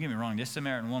 Don't get me wrong, this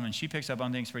Samaritan woman, she picks up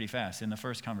on things pretty fast in the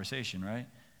first conversation, right?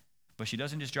 But she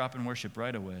doesn't just drop in worship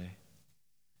right away.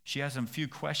 She has a few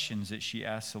questions that she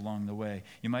asks along the way.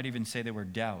 You might even say they were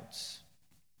doubts.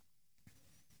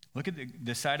 Look at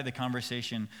the side of the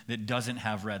conversation that doesn't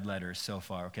have red letters so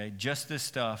far, okay? Just the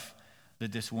stuff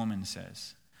that this woman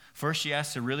says. First, she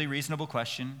asks a really reasonable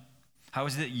question. How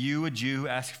is it that you, a Jew,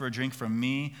 ask for a drink from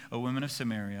me, a woman of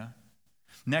Samaria?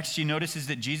 Next, she notices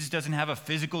that Jesus doesn't have a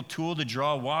physical tool to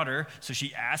draw water, so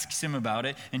she asks him about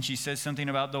it, and she says something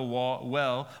about the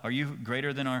well. Are you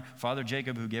greater than our father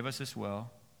Jacob who gave us this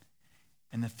well?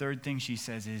 And the third thing she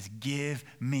says is, give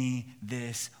me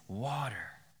this water.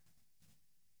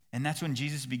 And that's when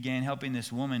Jesus began helping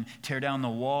this woman tear down the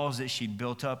walls that she'd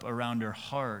built up around her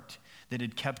heart that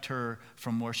had kept her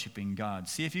from worshiping God.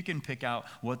 See if you can pick out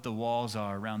what the walls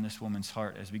are around this woman's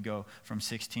heart as we go from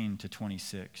 16 to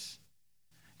 26.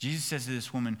 Jesus says to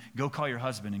this woman, go call your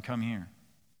husband and come here.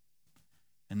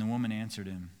 And the woman answered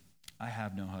him, I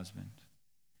have no husband.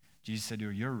 Jesus said to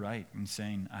her, you're right in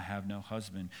saying, I have no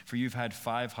husband. For you've had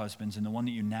 5 husbands, and the one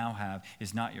that you now have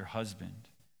is not your husband.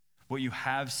 What you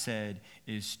have said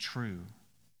is true.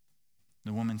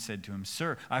 The woman said to him,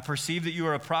 Sir, I perceive that you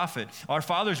are a prophet. Our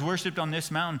fathers worshipped on this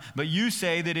mountain, but you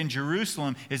say that in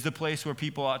Jerusalem is the place where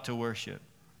people ought to worship.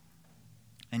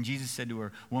 And Jesus said to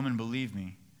her, Woman, believe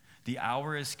me, the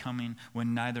hour is coming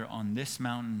when neither on this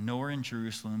mountain nor in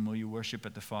Jerusalem will you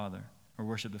worship the Father.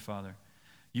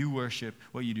 You worship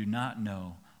what you do not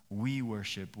know. We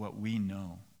worship what we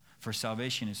know. For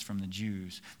salvation is from the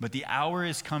Jews. But the hour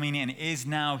is coming and is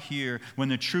now here when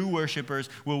the true worshipers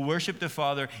will worship the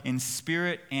Father in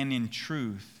spirit and in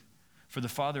truth. For the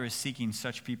Father is seeking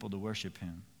such people to worship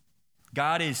him.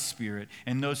 God is spirit,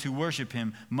 and those who worship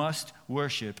him must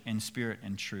worship in spirit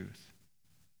and truth.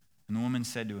 And the woman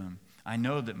said to him, I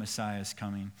know that Messiah is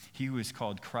coming, he who is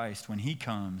called Christ. When he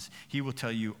comes, he will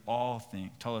tell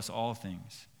us all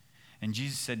things. And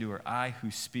Jesus said to her, I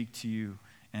who speak to you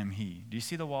am he. Do you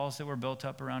see the walls that were built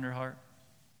up around her heart?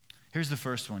 Here's the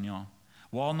first one, y'all.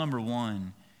 Wall number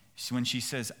 1 is when she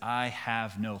says, I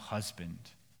have no husband.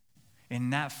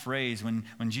 In that phrase, when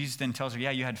Jesus then tells her,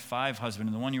 yeah, you had 5 husbands,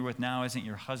 and the one you're with now isn't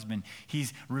your husband,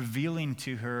 he's revealing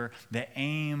to her the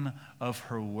aim of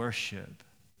her worship.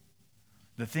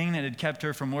 The thing that had kept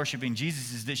her from worshiping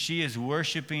Jesus is that she is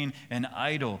worshiping an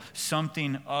idol,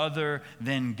 something other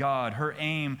than God.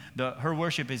 Her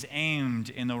worship is aimed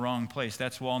in the wrong place.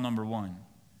 That's wall number 1.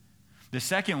 The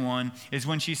second one is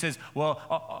when she says,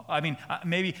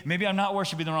 maybe I'm not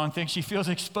worshiping the wrong thing. She feels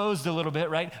exposed a little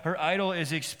bit, right? Her idol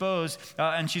is exposed.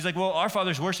 And she's like, well, our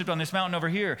fathers worshiped on this mountain over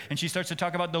here. And she starts to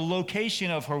talk about the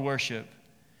location of her worship.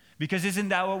 Because isn't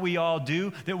that what we all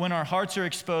do? That when our hearts are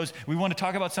exposed, we want to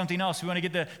talk about something else. We want to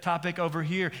get the topic over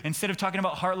here. Instead of talking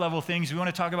about heart level things, we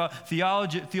want to talk about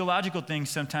theological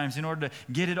things sometimes in order to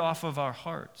get it off of our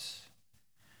hearts.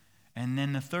 And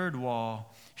then the third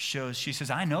wall shows, she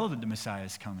says, I know that the Messiah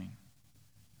is coming.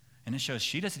 And it shows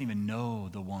she doesn't even know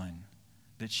the one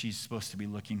that she's supposed to be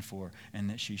looking for and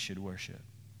that she should worship.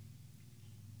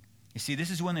 You see,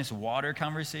 this is when this water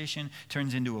conversation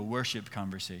turns into a worship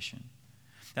conversation.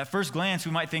 At first glance,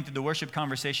 we might think that the worship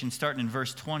conversation starts in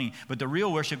verse 20, but the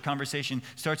real worship conversation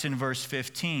starts in verse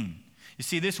 15. You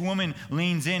see, this woman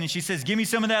leans in and she says, give me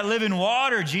some of that living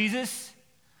water, Jesus.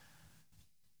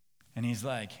 And he's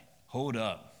like, hold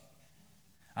up.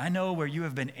 I know where you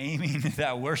have been aiming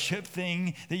that worship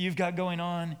thing that you've got going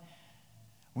on.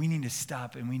 We need to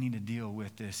stop and we need to deal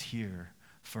with this here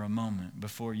for a moment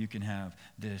before you can have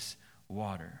this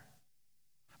water.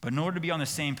 But in order to be on the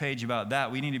same page about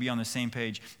that, we need to be on the same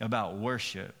page about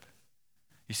worship.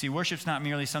 You see, worship's not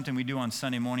merely something we do on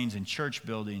Sunday mornings in church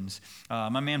buildings.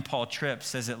 My man Paul Tripp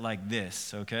says it like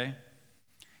this, okay?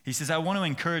 He says, I want to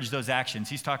encourage those actions.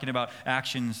 He's talking about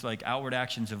actions like outward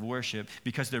actions of worship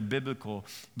because they're biblical.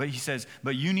 But he says,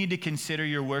 but you need to consider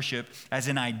your worship as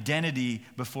an identity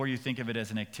before you think of it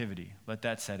as an activity. Let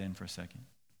that set in for a second.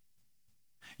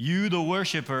 You, the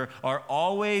worshiper, are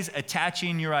always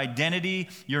attaching your identity,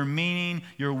 your meaning,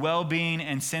 your well-being,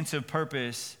 and sense of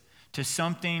purpose to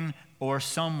something or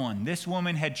someone. This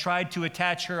woman had tried to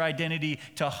attach her identity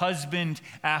to husband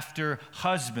after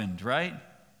husband, right?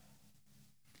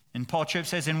 And Paul Tripp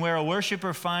says, and where a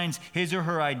worshiper finds his or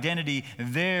her identity,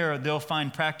 there they'll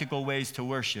find practical ways to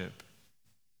worship.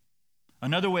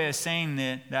 Another way of saying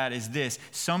that is this: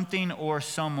 something or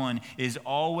someone is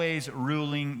always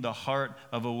ruling the heart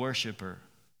of a worshiper.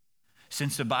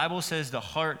 Since the Bible says the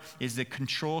heart is the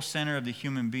control center of the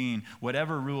human being,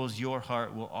 whatever rules your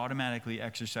heart will automatically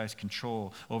exercise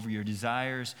control over your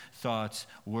desires, thoughts,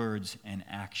 words, and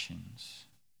actions.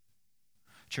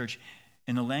 Church,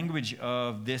 in the language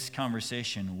of this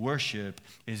conversation, worship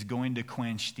is going to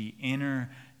quench the inner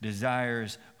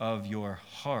desires of your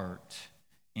heart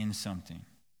in something.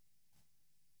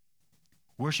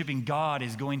 Worshiping God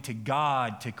is going to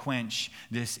God to quench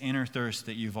this inner thirst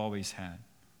that you've always had.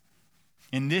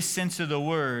 In this sense of the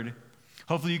word,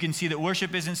 hopefully you can see that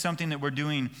worship isn't something that we're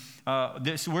doing.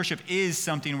 This worship is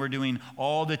something we're doing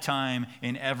all the time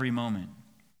in every moment.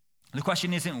 The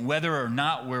question isn't whether or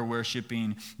not we're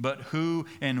worshiping, but who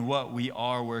and what we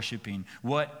are worshiping.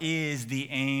 What is the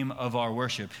aim of our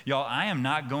worship? Y'all, I am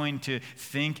not going to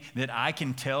think that I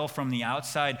can tell from the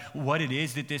outside what it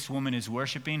is that this woman is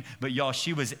worshiping, but y'all,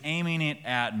 she was aiming it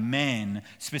at men,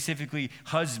 specifically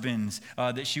husbands,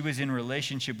 that she was in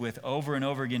relationship with over and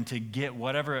over again to get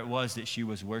whatever it was that she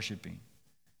was worshiping.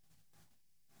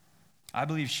 I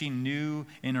believe she knew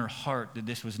in her heart that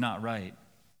this was not right.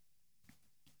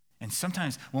 And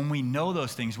sometimes when we know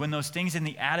those things, when those things in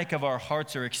the attic of our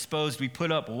hearts are exposed, we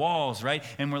put up walls, right?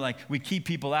 And we keep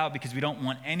people out because we don't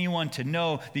want anyone to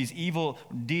know these evil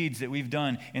deeds that we've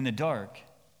done in the dark.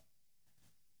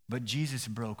 But Jesus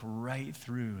broke right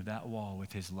through that wall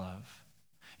with his love.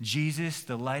 Jesus,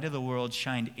 the light of the world,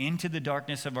 shined into the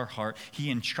darkness of her heart. He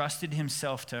entrusted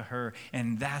himself to her,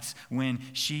 and that's when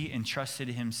she entrusted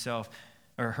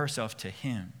herself to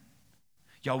him.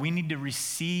 Y'all, we need to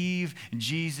receive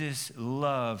Jesus'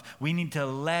 love. We need to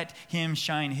let him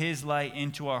shine his light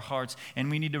into our hearts, and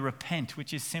we need to repent,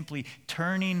 which is simply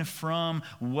turning from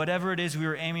whatever it is we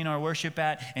were aiming our worship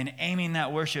at and aiming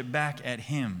that worship back at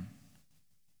him.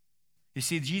 You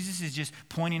see, Jesus is just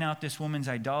pointing out this woman's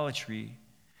idolatry,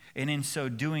 and in so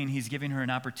doing, he's giving her an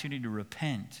opportunity to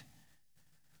repent.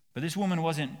 But this woman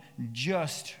wasn't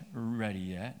just ready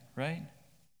yet, right?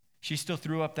 She still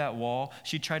threw up that wall.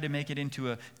 She tried to make it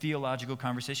into a theological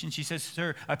conversation. She says,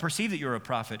 "Sir, I perceive that you're a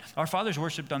prophet. Our fathers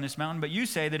worshiped on this mountain, but you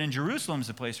say that in Jerusalem is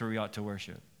the place where we ought to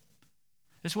worship."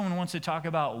 This woman wants to talk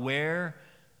about where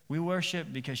we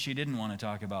worship because she didn't want to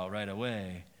talk about right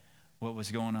away what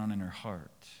was going on in her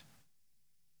heart.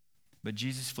 But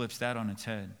Jesus flips that on its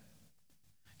head.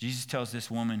 Jesus tells this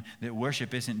woman that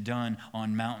worship isn't done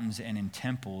on mountains and in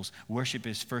temples. Worship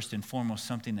is first and foremost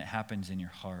something that happens in your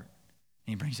heart.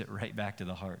 And he brings it right back to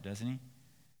the heart, doesn't he?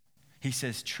 He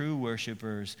says true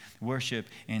worshipers worship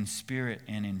in spirit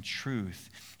and in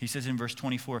truth. He says in verse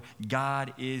 24,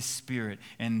 God is spirit,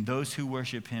 and those who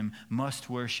worship him must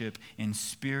worship in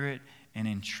spirit and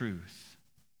in truth.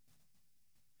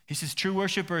 He says true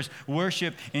worshipers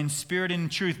worship in spirit and in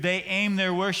truth. They aim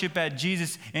their worship at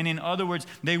Jesus, and in other words,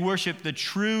 they worship the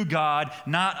true God,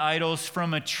 not idols,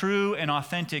 from a true and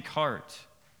authentic heart.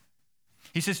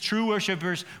 He says true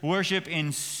worshipers worship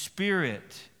in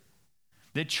spirit.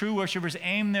 That true worshipers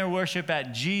aim their worship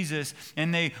at Jesus,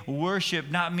 and they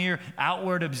worship not mere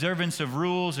outward observance of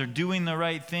rules or doing the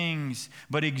right things,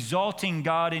 but exalting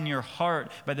God in your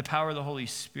heart by the power of the Holy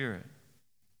Spirit.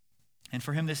 And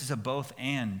for him, this is a both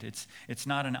and. It's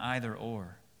not an either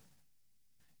or.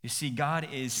 You see, God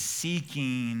is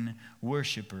seeking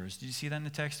worshipers. Did you see that in the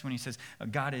text when he says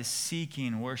God is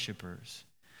seeking worshipers?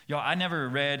 Y'all, I never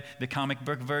read the comic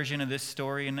book version of this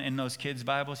story in those kids'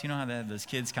 Bibles. You know how they have those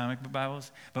kids' comic book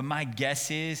Bibles? But my guess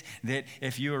is that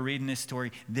if you were reading this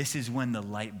story, this is when the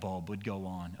light bulb would go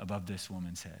on above this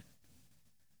woman's head.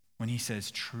 When he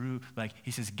says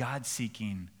he says God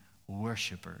seeking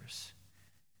worshipers.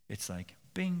 It's like,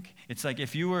 bink. It's like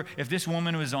if this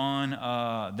woman was on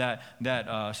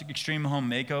that Extreme Home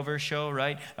Makeover show,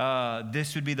 right?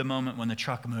 This would be the moment when the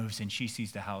truck moves and she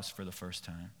sees the house for the first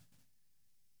time.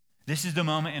 This is the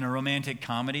moment in a romantic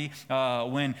comedy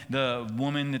when the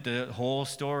woman that the whole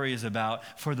story is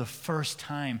about for the first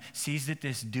time sees that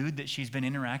this dude that she's been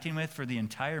interacting with for the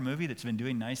entire movie that's been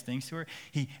doing nice things to her,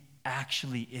 he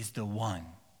actually is the one,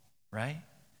 right?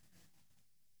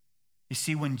 You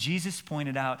see, when Jesus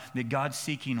pointed out that God's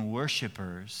seeking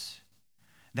worshipers,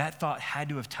 that thought had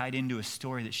to have tied into a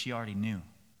story that she already knew.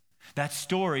 That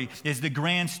story is the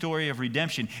grand story of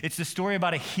redemption. It's the story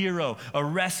about a hero, a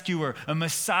rescuer, a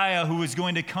Messiah who is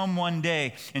going to come one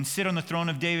day and sit on the throne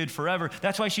of David forever.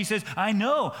 That's why she says, I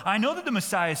know that the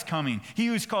Messiah is coming. He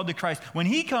who is called the Christ. When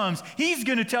he comes, he's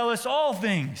going to tell us all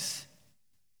things.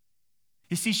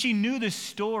 You see, she knew this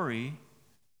story,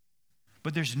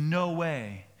 but there's no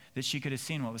way that she could have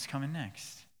seen what was coming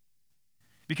next.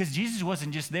 Because Jesus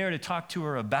wasn't just there to talk to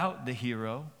her about the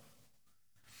hero.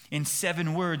 In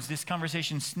 7 words, this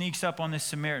conversation sneaks up on this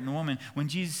Samaritan woman when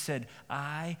Jesus said,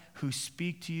 I who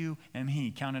speak to you am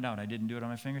he. Count it out. I didn't do it on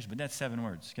my fingers, but that's 7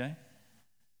 words, okay?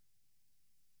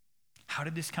 How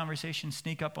did this conversation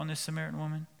sneak up on this Samaritan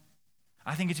woman?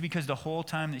 I think it's because the whole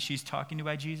time that she's talking to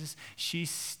by Jesus, she's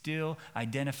still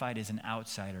identified as an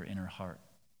outsider in her heart.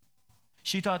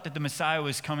 She thought that the Messiah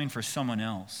was coming for someone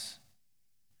else.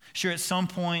 Sure, at some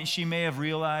point she may have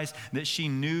realized that she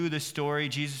knew the story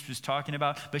Jesus was talking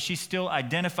about, but she still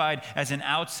identified as an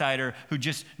outsider who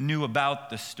just knew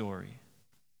about the story.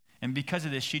 And because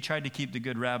of this, she tried to keep the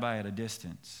good rabbi at a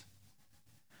distance.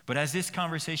 But as this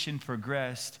conversation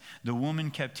progressed, the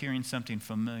woman kept hearing something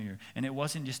familiar. And it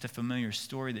wasn't just a familiar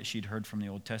story that she'd heard from the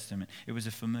Old Testament. It was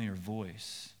a familiar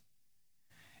voice.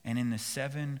 And in the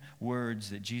 7 words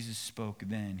that Jesus spoke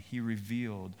then, he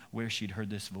revealed where she'd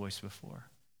heard this voice before.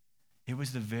 It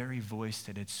was the very voice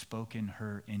that had spoken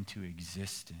her into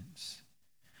existence.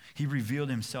 He revealed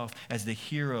himself as the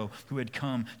hero who had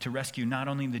come to rescue not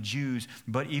only the Jews,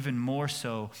 but even more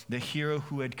so, the hero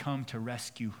who had come to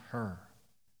rescue her.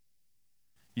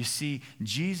 You see,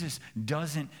 Jesus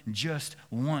doesn't just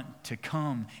want to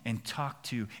come and talk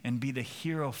to and be the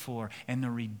hero for and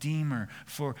the redeemer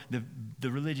for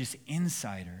the religious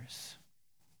insiders.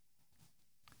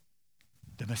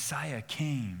 The Messiah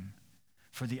came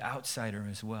for the outsider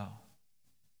as well.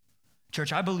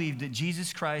 Church, I believe that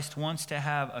Jesus Christ wants to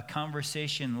have a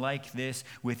conversation like this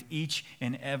with each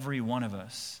and every one of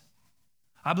us.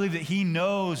 I believe that he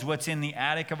knows what's in the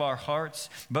attic of our hearts,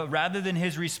 but rather than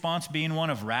his response being one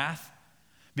of wrath,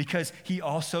 because he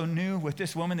also knew with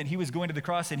this woman that he was going to the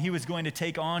cross and he was going to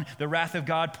take on the wrath of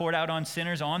God poured out on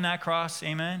sinners on that cross,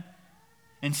 amen?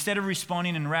 Instead of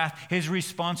responding in wrath, his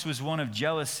response was one of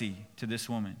jealousy to this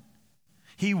woman.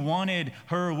 He wanted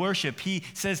her worship. He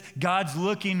says, God's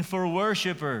looking for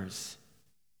worshipers.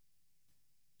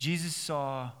 Jesus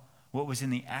saw what was in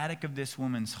the attic of this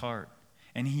woman's heart,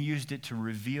 and he used it to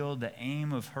reveal the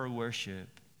aim of her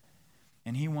worship.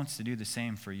 And he wants to do the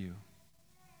same for you.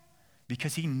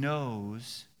 Because he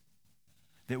knows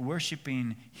that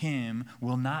worshiping him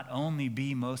will not only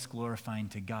be most glorifying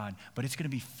to God, but it's going to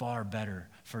be far better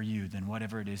for you than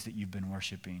whatever it is that you've been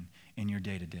worshiping in your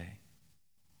day-to-day.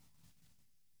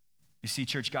 You see,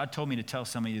 church, God told me to tell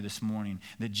some of you this morning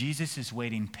that Jesus is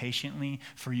waiting patiently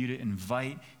for you to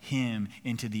invite him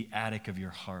into the attic of your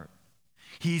heart.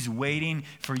 He's waiting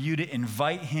for you to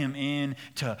invite him in,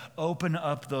 to open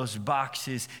up those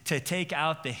boxes, to take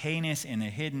out the heinous and the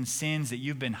hidden sins that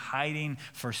you've been hiding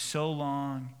for so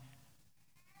long,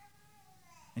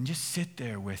 and just sit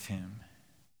there with him,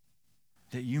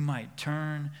 that you might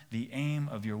turn the aim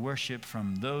of your worship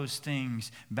from those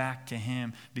things back to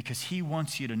him, because he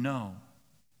wants you to know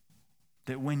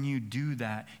that when you do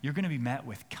that, you're going to be met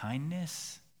with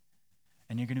kindness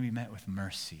and you're going to be met with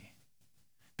mercy,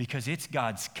 because it's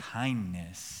God's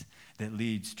kindness that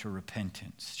leads to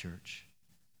repentance, church.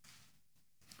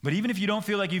 But even if you don't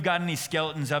feel like you've got any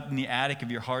skeletons up in the attic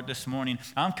of your heart this morning,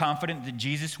 I'm confident that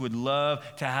Jesus would love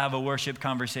to have a worship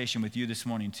conversation with you this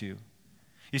morning too.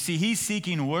 You see, he's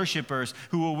seeking worshipers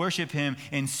who will worship him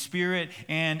in spirit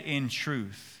and in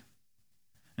truth.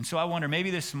 And so I wonder,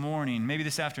 maybe this morning, maybe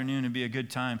this afternoon would be a good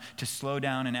time to slow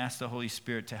down and ask the Holy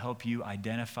Spirit to help you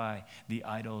identify the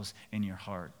idols in your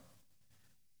heart.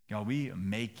 Y'all, we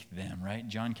make them, right?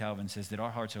 John Calvin says that our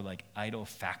hearts are like idol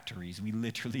factories. We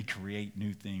literally create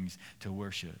new things to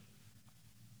worship.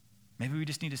 Maybe we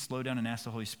just need to slow down and ask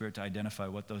the Holy Spirit to identify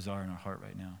what those are in our heart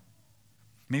right now.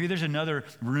 Maybe there's another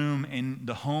room in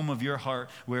the home of your heart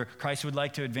where Christ would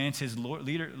like to advance his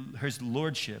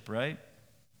lordship, right?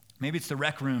 Maybe it's the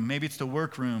rec room. Maybe it's the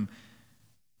work room.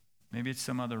 Maybe it's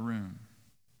some other room.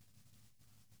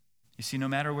 You see, no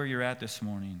matter where you're at this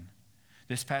morning,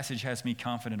 this passage has me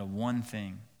confident of one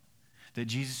thing, that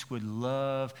Jesus would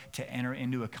love to enter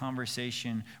into a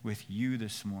conversation with you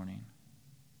this morning,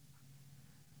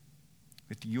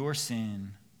 with your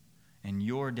sin and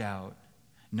your doubt,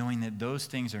 knowing that those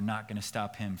things are not going to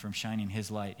stop him from shining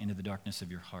his light into the darkness of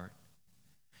your heart.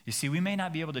 You see, we may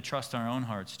not be able to trust our own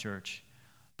hearts, church,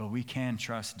 but we can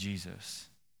trust Jesus.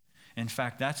 In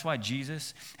fact, that's why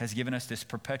Jesus has given us this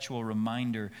perpetual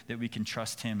reminder that we can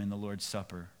trust him in the Lord's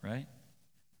Supper, right?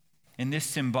 In this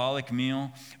symbolic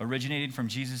meal, originating from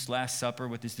Jesus' Last Supper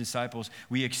with his disciples,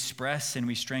 we express and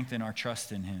we strengthen our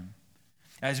trust in him.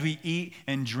 As we eat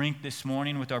and drink this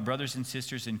morning with our brothers and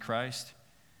sisters in Christ,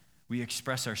 we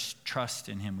express our trust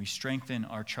in him. We strengthen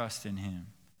our trust in him.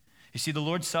 You see, the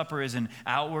Lord's Supper is an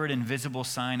outward and visible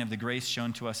sign of the grace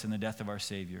shown to us in the death of our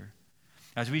Savior.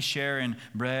 As we share in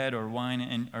bread or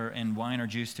wine or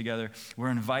juice together, we're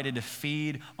invited to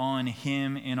feed on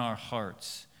him in our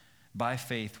hearts by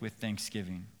faith with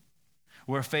thanksgiving.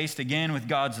 We're faced again with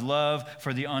God's love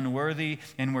for the unworthy,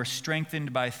 and we're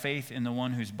strengthened by faith in the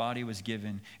one whose body was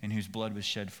given and whose blood was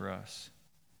shed for us.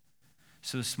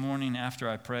 So this morning, after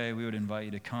I pray, we would invite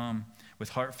you to come with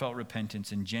heartfelt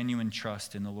repentance and genuine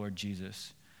trust in the Lord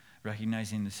Jesus,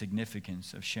 recognizing the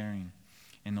significance of sharing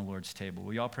in the Lord's table.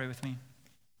 Will you all pray with me?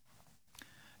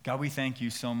 God, we thank you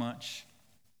so much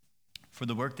for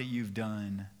the work that you've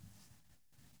done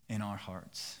in our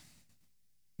hearts.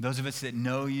 Those of us that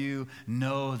know you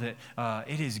know that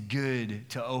it is good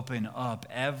to open up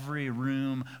every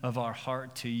room of our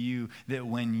heart to you, that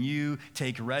when you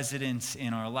take residence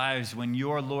in our lives, when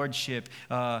your lordship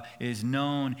is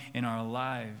known in our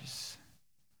lives,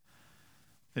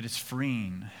 that it's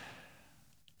freeing,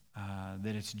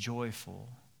 that it's joyful,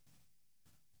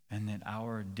 and that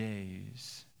our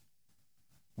days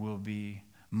will be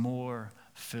more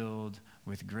filled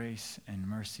with grace and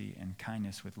mercy and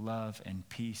kindness, with love and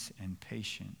peace and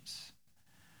patience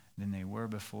than they were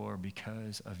before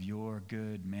because of your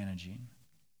good managing.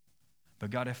 But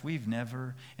God, if we've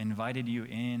never invited you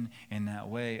in that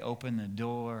way, opened the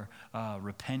door,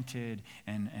 repented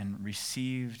and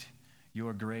received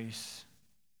your grace,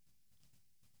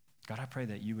 God, I pray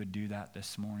that you would do that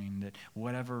this morning, that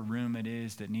whatever room it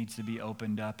is that needs to be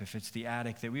opened up, if it's the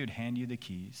attic, that we would hand you the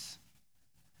keys,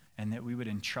 and that we would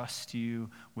entrust you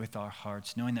with our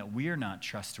hearts, knowing that we are not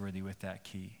trustworthy with that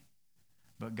key,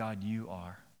 but God, you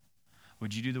are.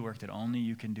 Would you do the work that only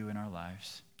you can do in our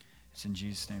lives? It's in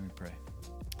Jesus' name we pray.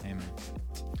 Amen.